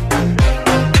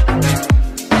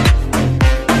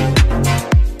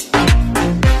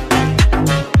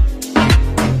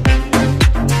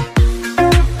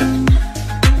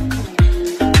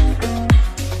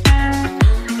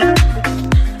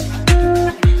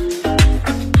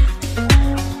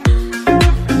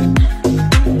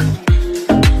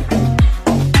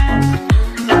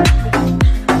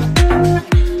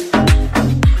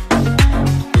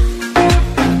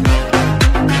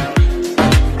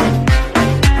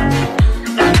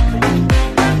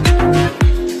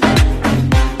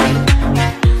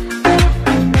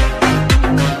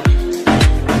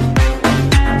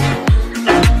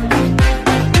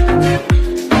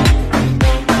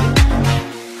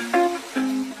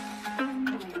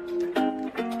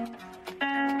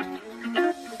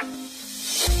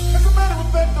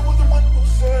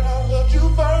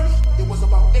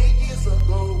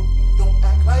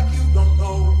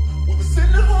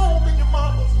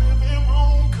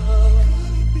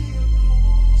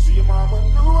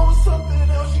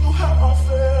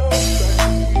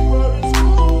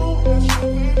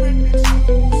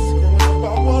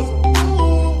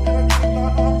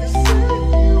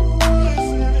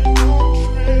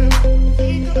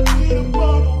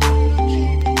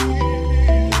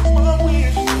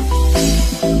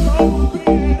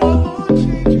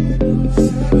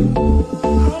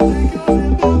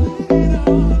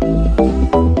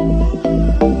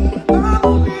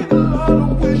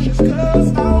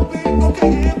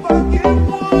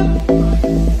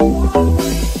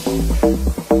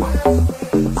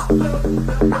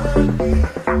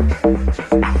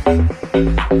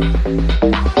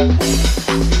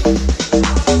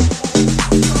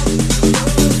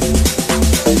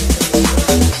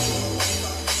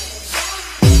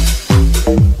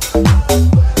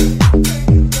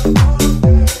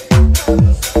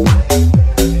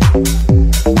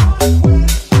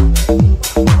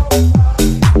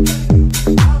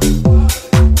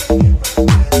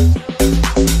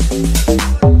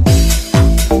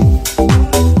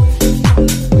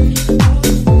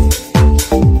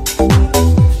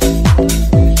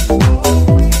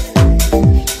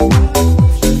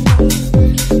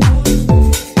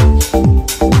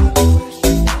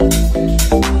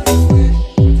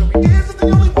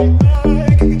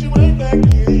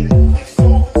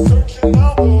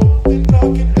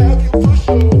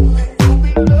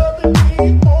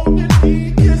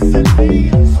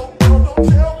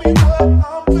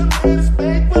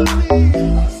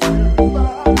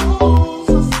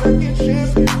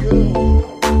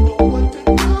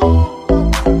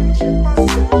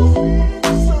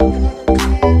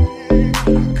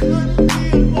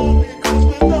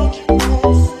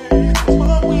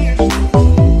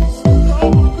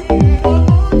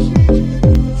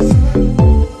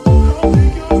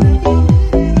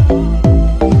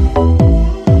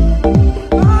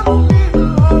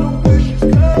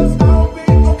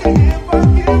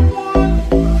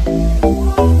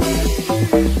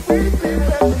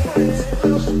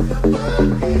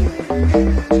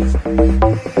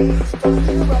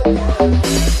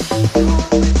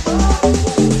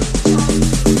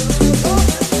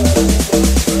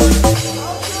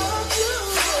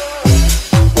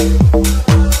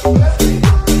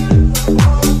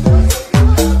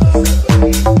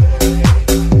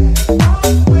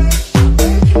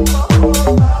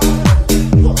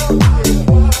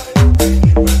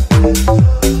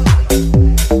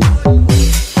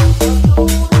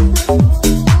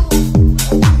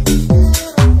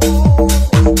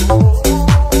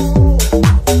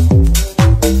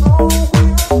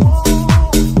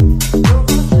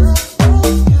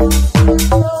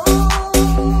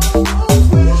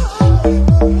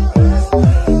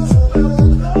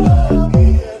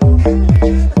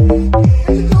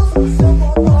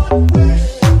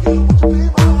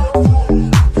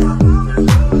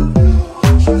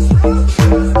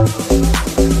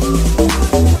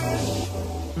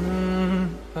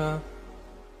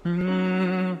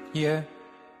 Yeah.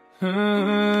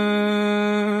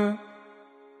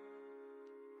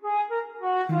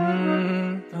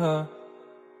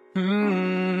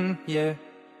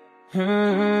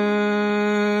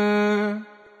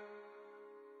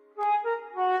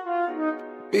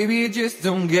 Baby, you just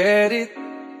don't get it.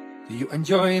 Do you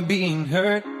enjoy being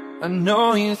hurt? I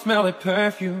know you smell like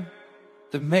perfume,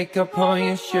 the makeup on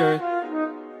your shirt.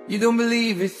 You don't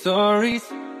believe his stories,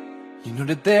 you know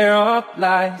that they're all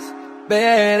lies.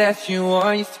 Bad as you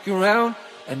are, you stick around,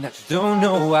 and I just don't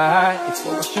know why. It's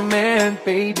for your man,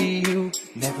 baby, you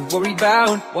never worry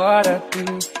about what I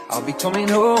do. I'll be coming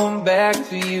home back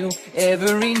to you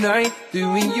every night,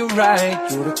 doing you right.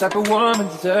 You're the type of woman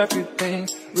to deserve good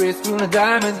things, wrist full of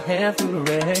diamonds, hand full of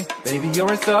ring. Baby,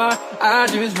 you're a star, I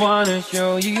just wanna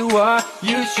show you you are.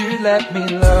 You should let me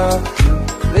love you,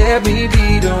 let me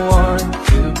be the one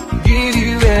to give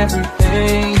you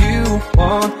everything you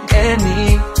want and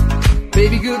need.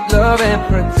 Baby, good love and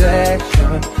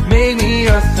protection, make me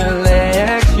your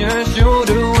selection. Show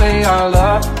the way our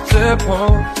love's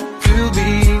supposed to be.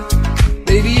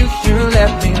 Baby, you should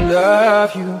let me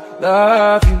love you,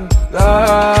 love you,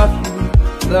 love you,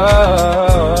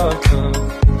 love you.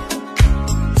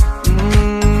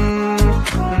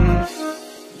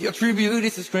 Your tribute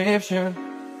is description,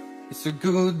 it's so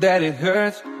good that it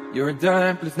hurts. You're a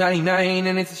dime plus 99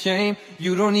 and it's a shame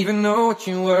you don't even know what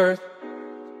you're worth.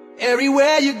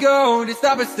 Everywhere you go, they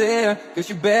stop and stare, cause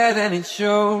you're bad and it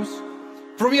shows.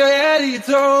 From your head to your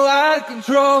toe, out of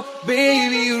control,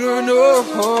 baby, you don't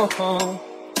know.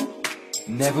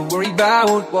 Never worry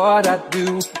about what I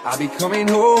do, I'll be coming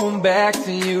home back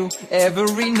to you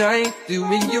every night,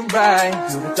 doing you right.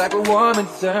 You're the type of woman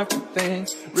to deserve good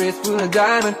things, wrist full of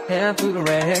diamond, hand full of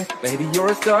ring. Baby, you're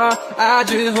a star, I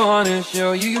just wanna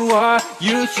show you you are.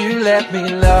 You should let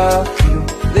me love you,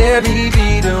 let me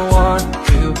be the one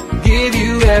to give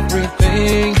you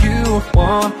everything you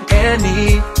want and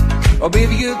need. Oh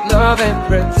baby, good love and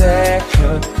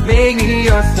protection, make me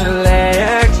your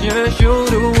selection. Show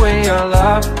the way our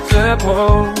love's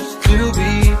supposed to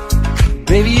be.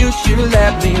 Baby, you should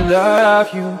let me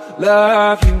love you,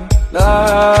 love you,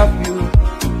 love you,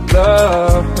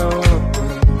 love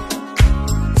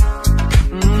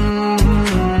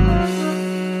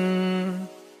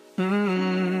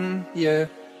you. Yeah.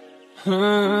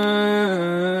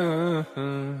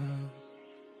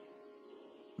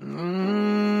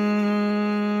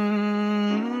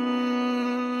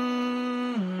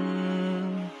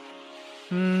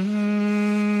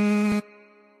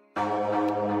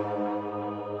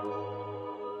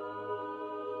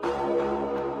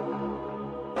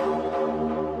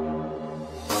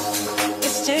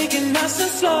 It's taking us so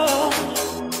slow,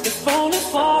 if only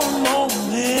for a moment.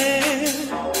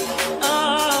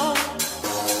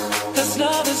 Cause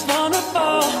love is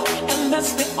vulnerable, and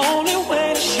that's the only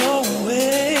way to show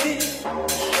it.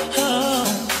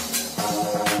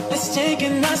 It's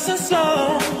taking us so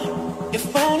slow,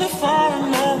 if only for a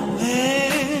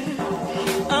moment.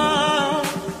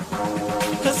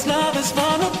 Cause love is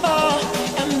vulnerable,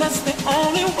 and that's the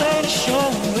only way to show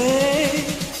it.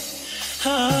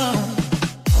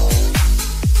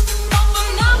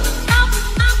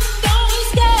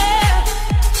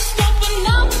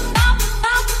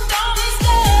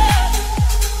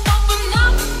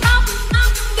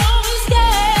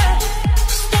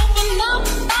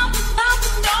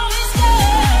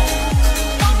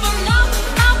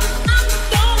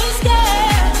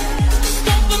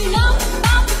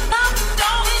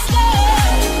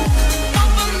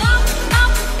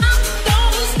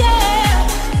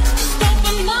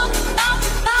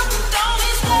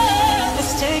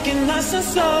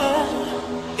 So,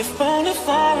 if only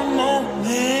for a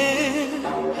moment.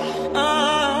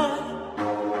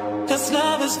 Cause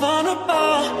love is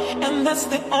vulnerable, and that's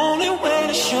the only way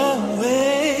to show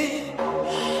it.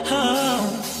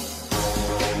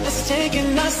 It's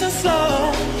taking us so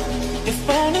slow, if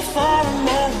only for a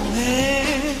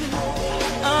moment.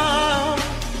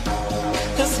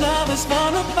 Cause love is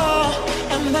vulnerable,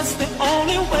 and that's the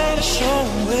only way to show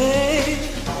it.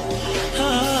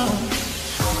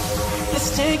 It's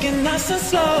taking us so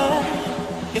slow,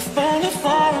 if only for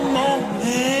a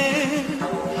moment.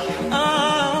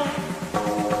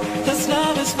 Cause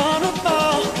love is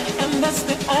vulnerable, and that's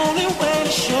the only way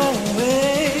to show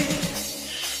it.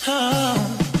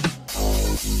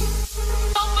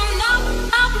 Open up,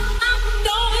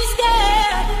 don't be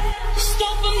scared. Just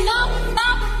open up,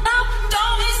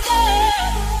 don't be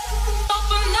scared.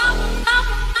 Open up,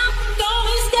 don't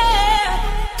be scared.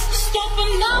 Just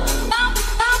open up,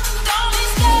 don't be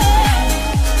scared.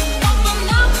 Open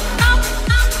up,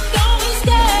 don't be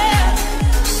scared.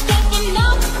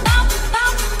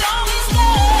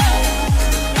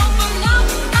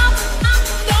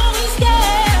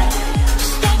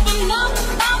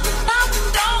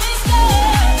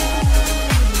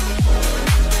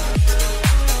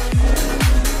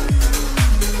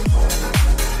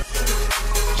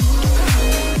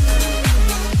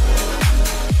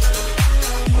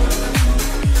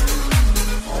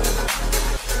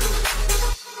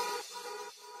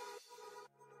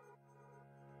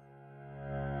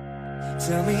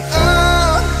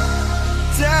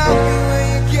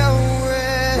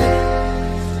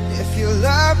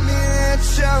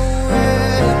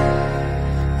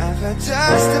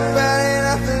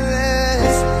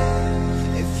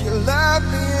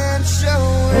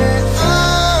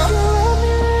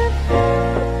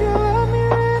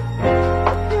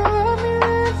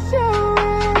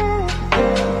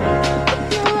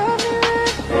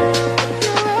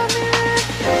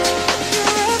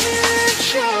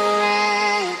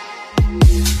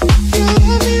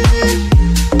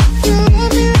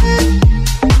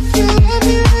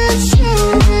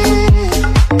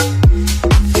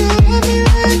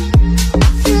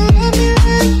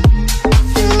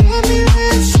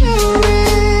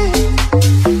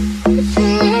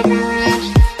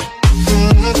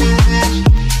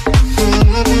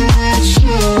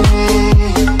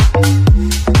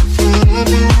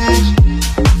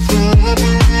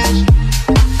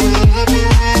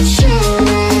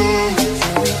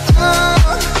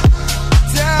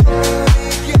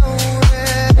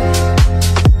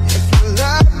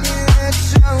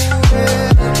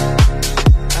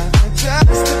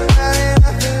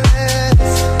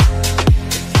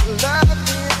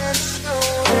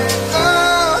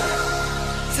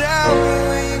 tell me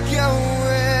where you're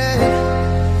going.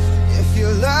 If you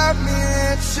love me,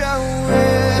 then show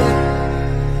it.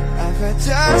 I've had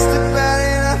just about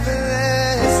enough of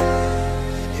this.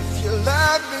 If you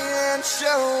love me, then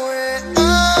show it.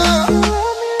 Oh.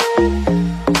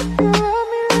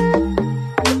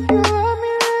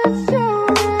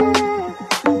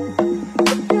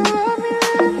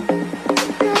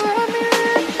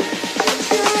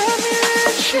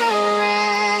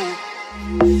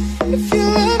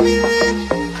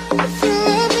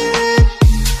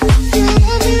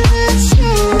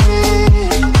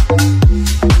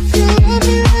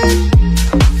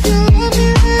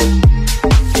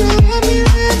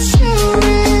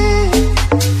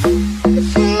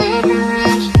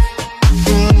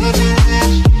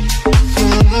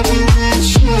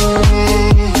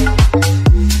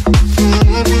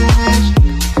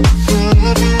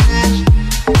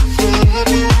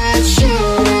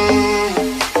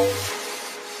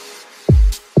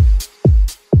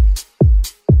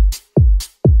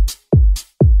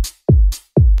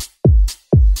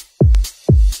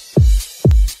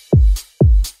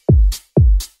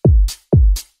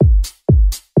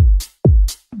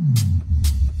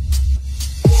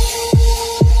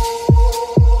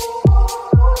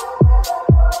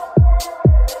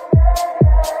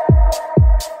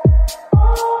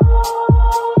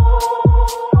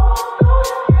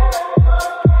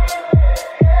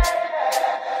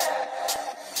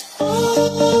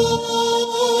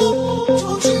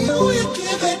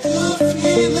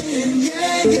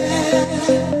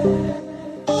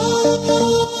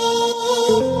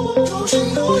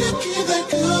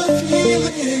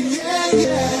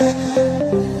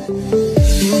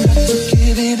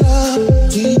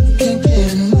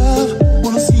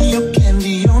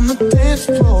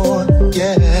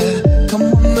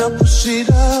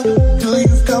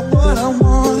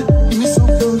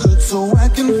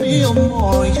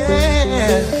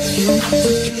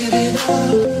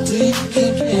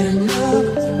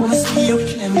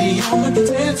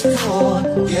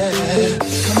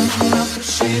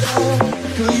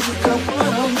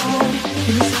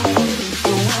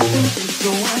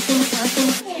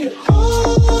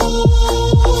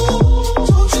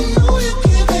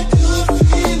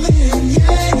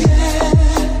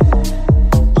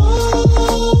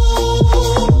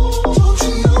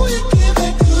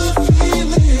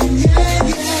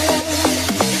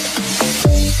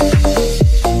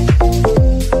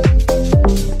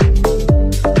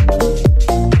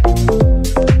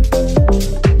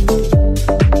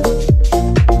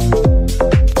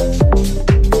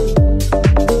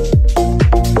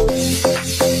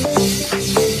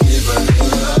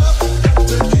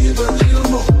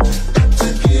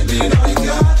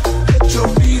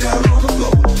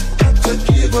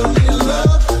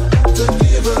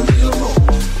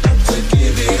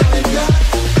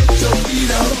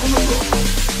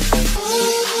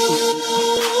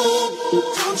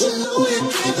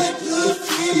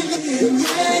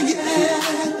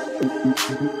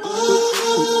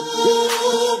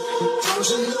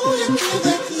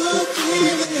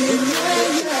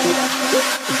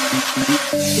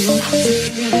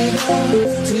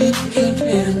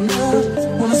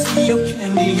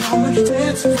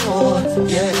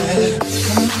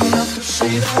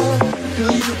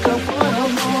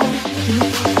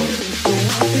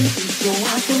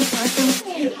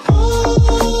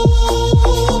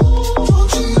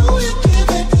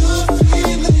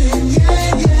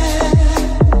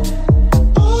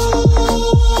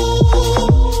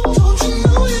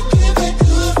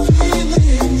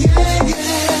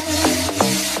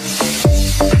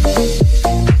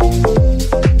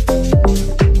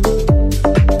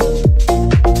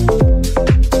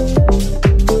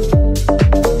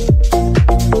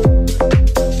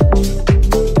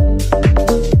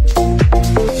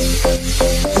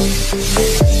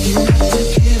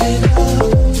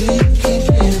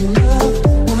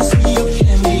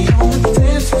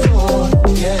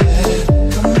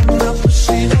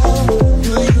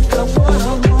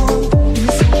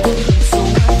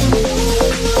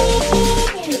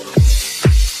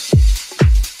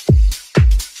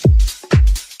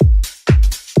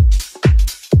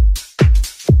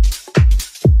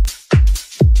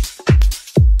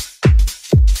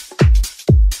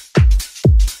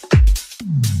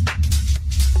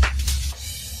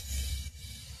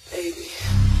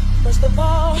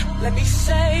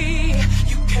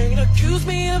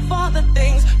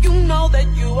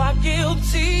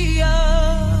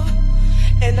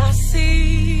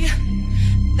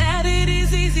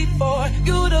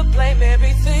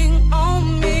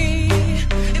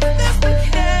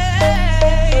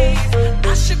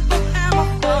 I should go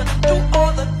have fun, do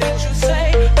all the things you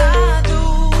say.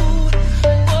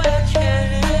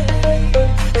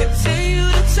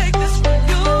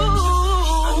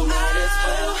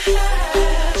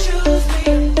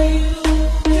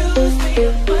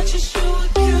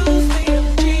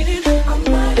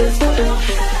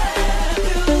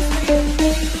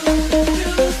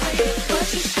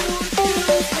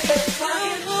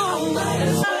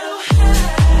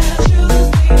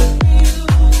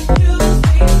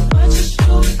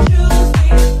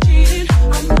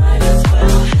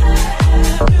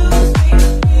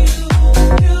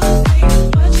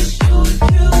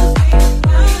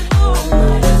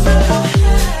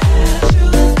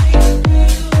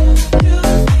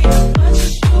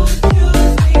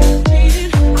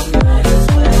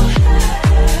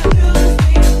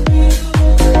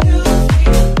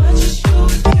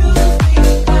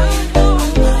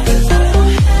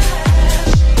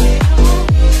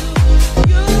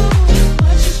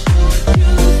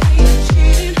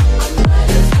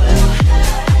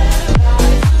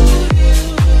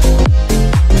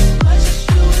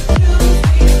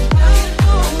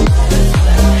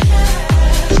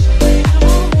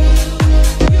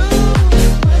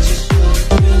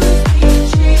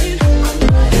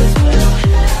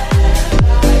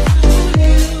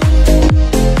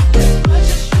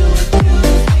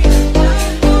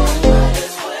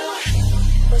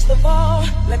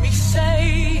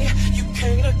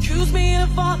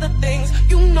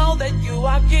 you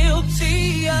are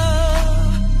guilty of.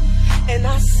 And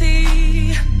I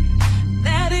see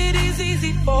that it is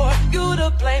easy for you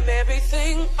to blame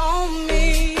everything on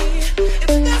me. If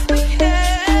that's the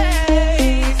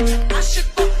case, I should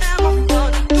forever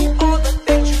want to do all the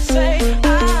things you say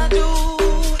I do.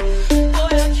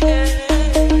 Boy, I can't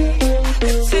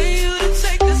continue to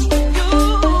take this from you.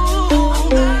 I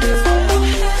might as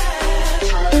well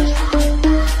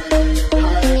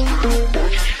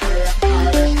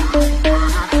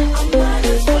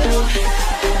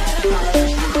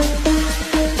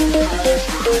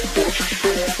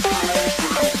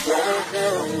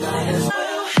might as well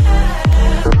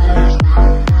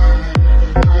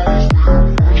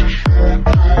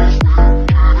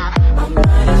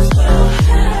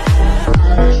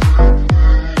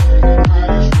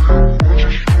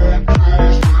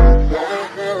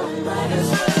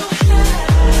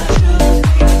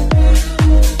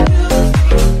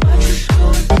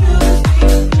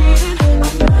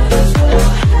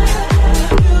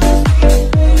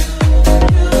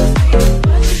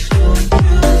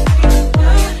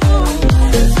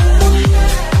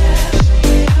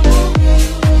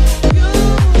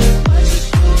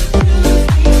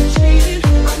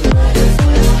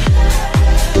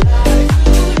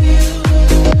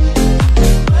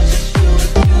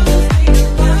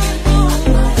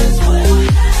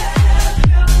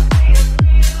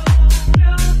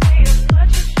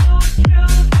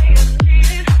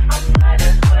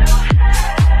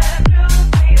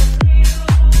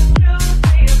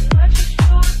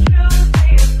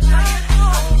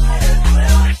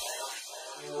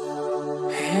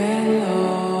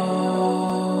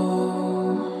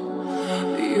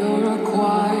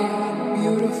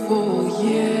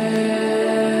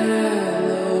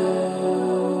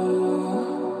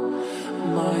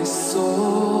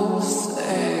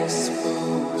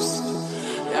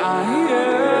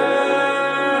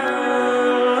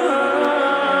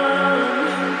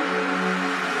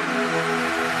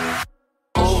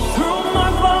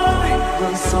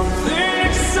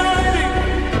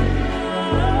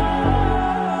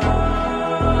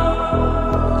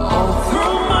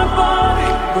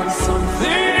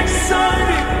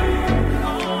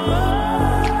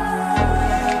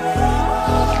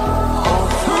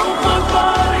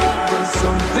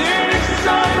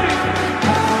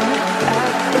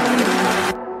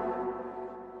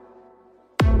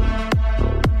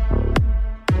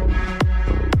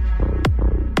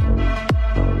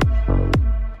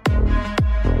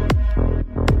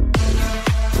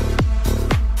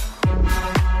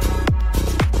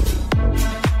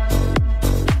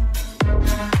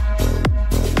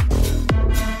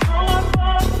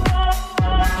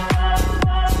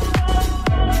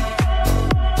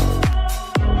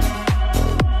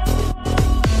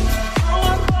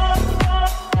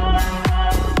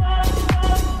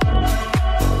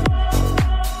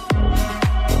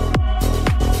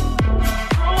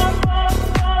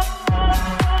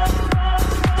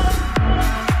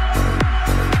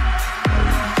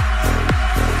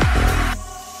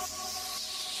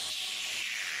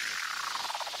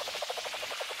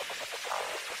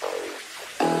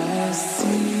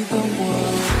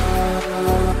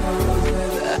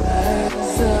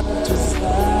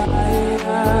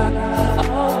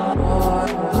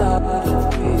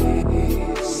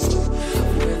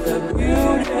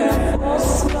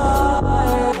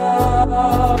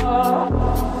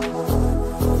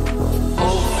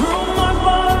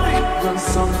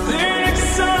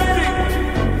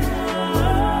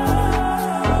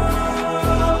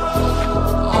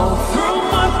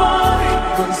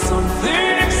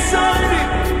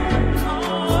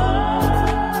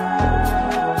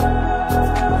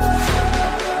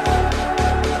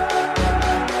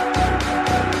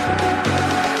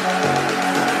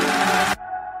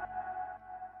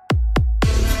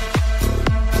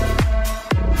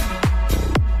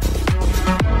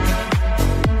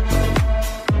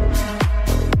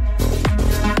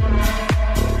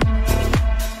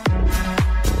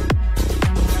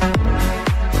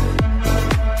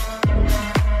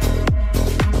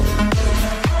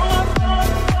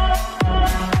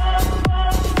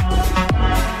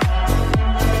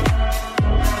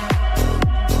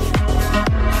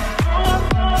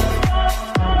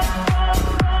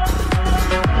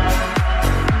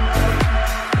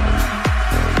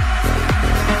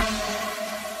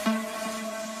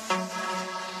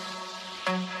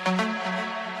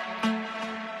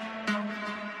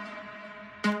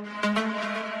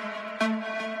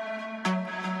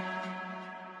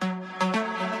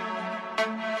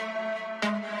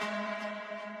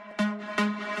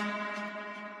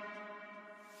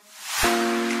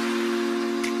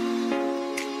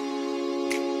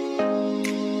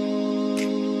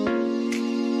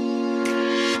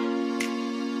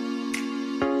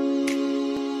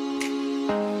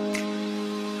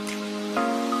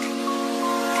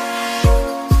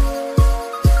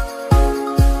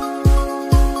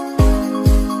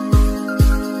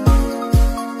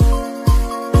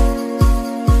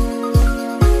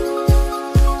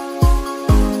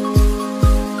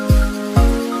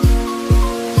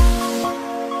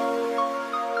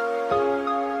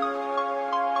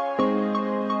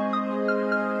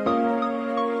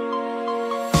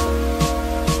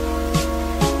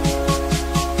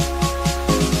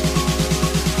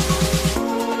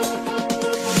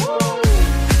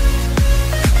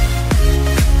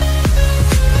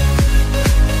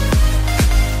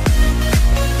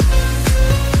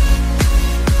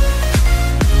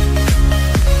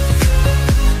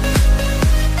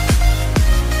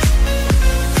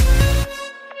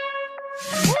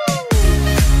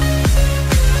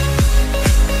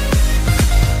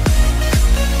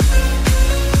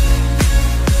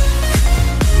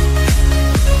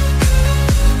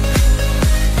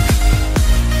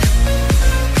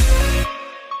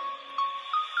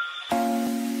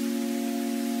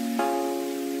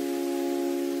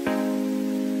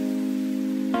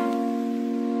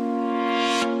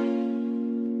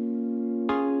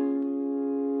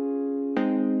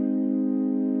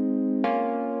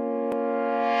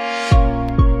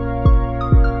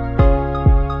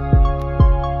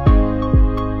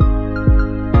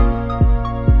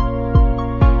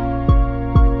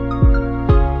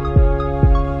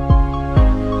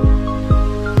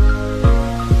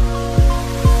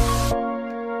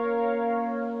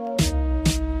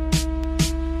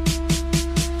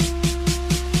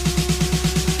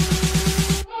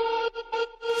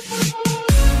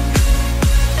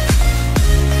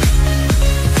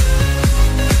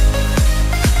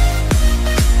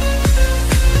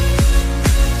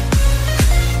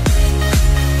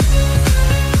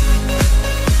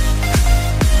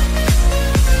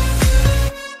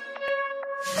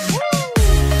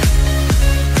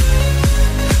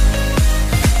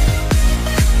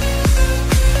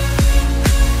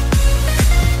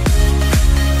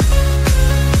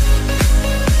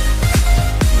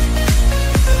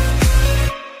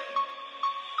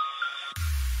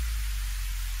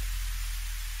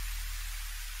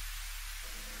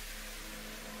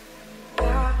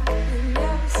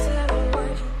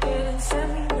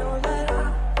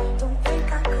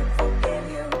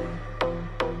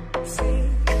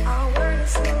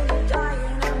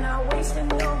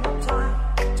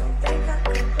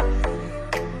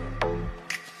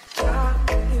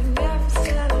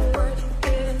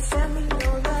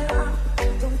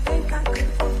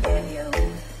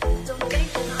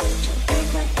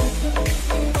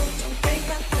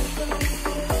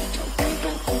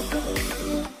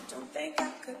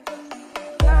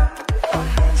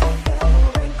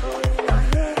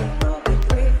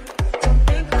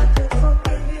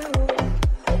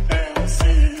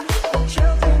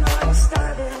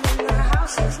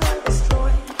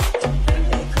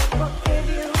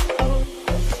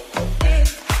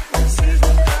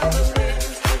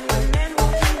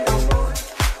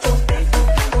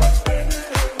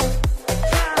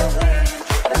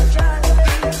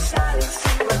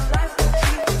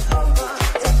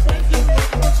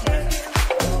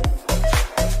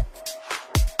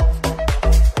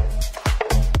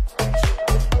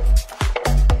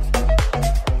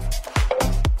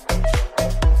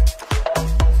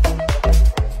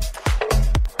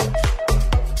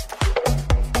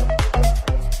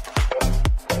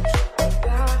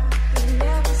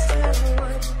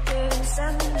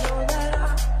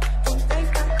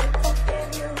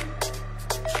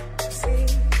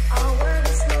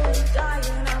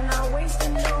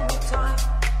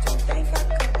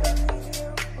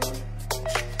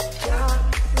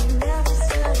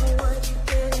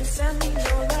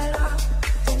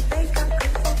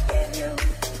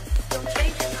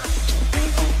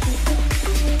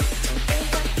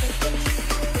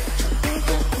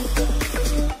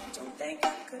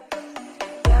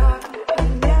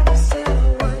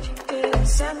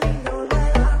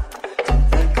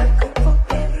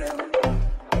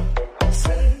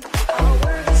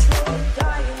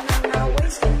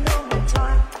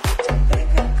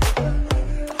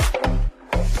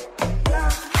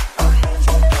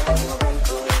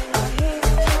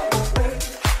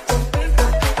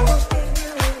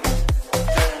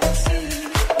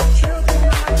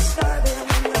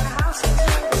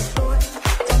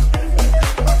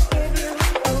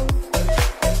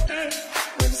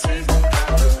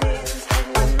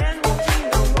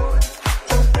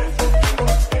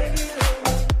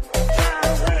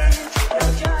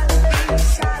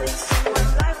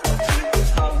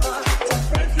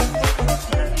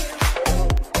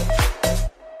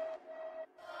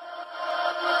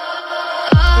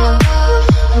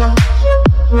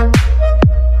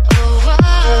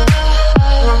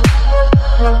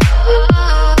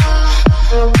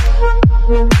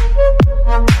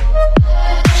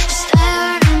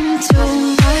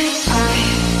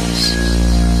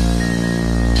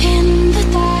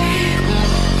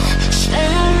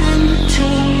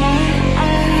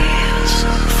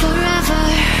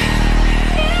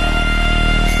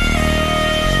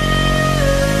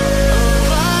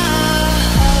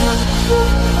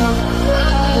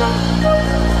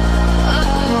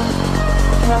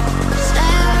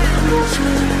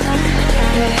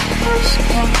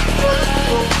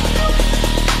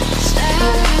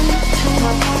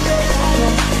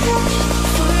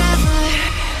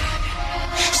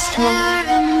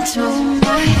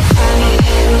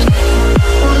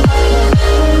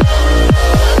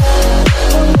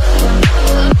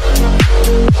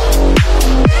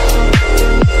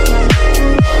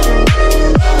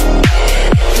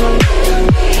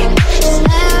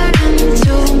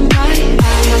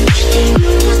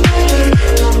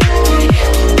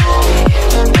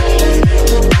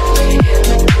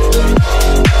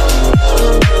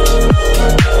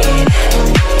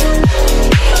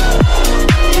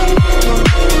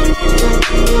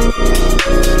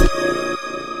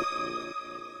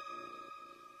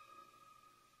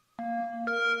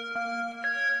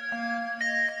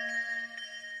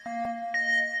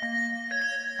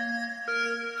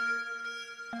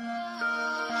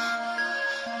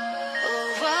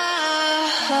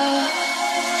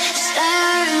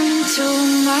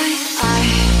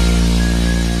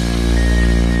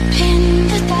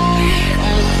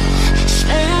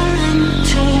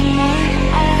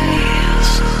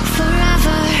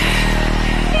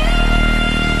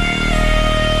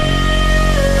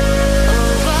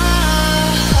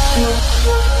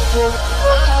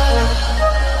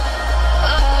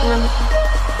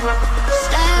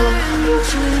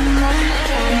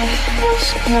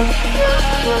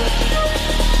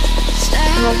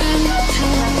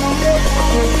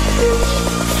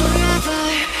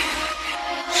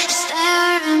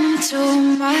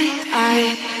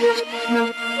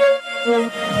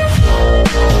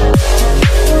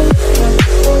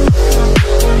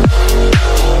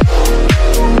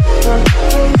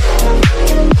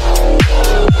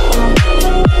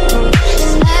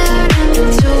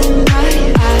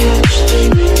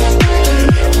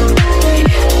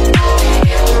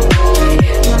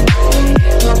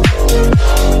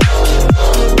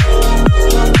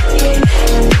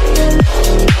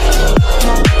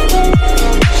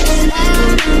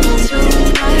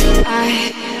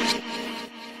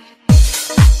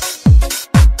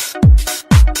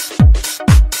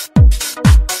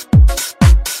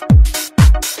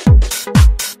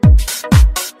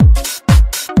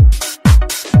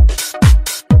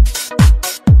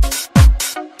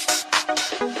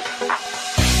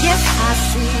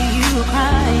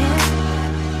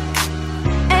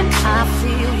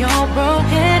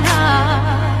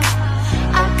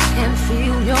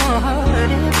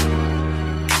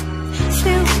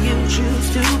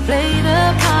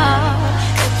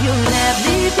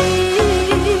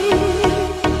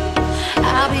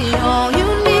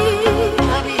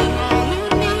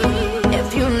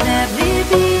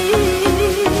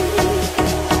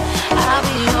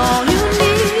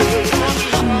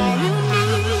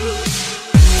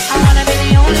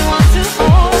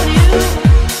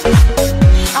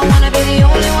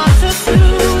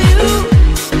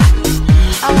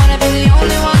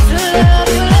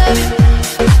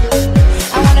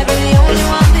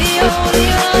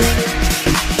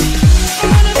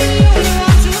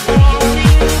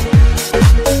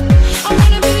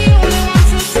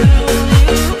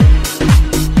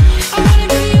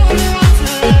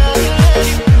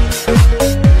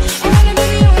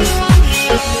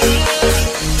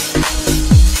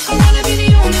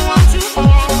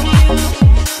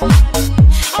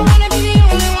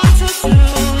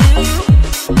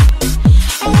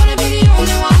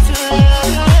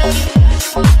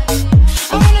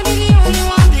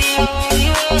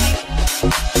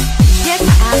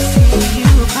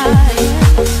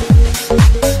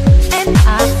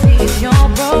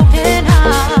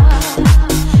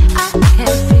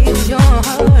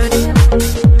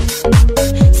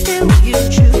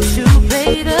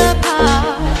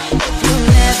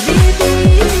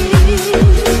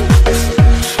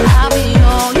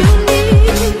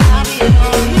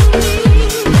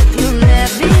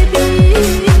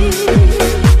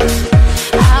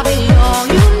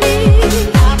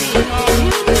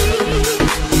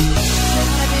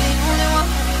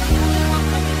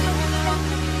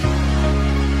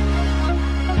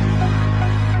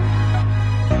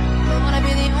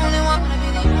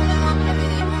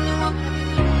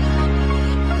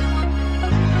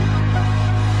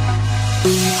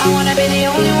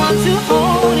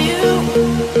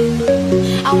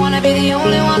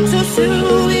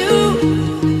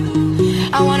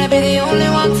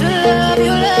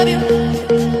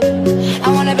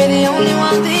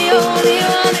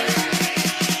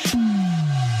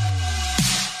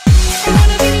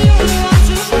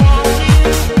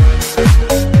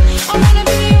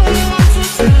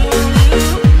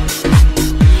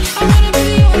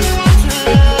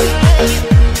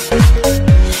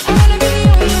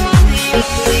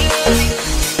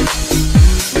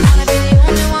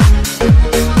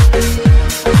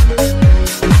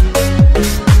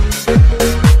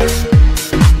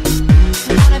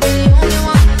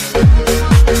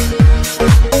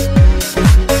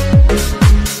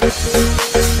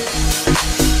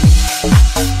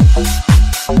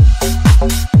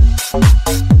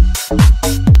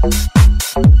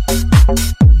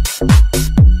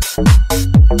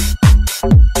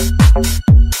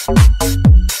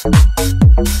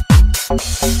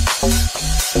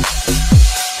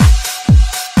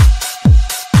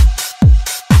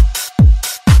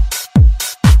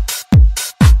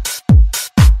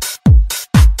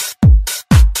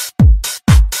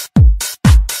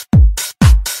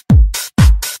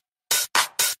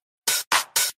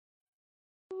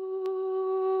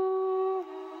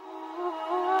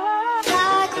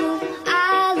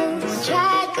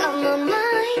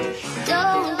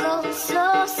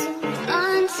so soon.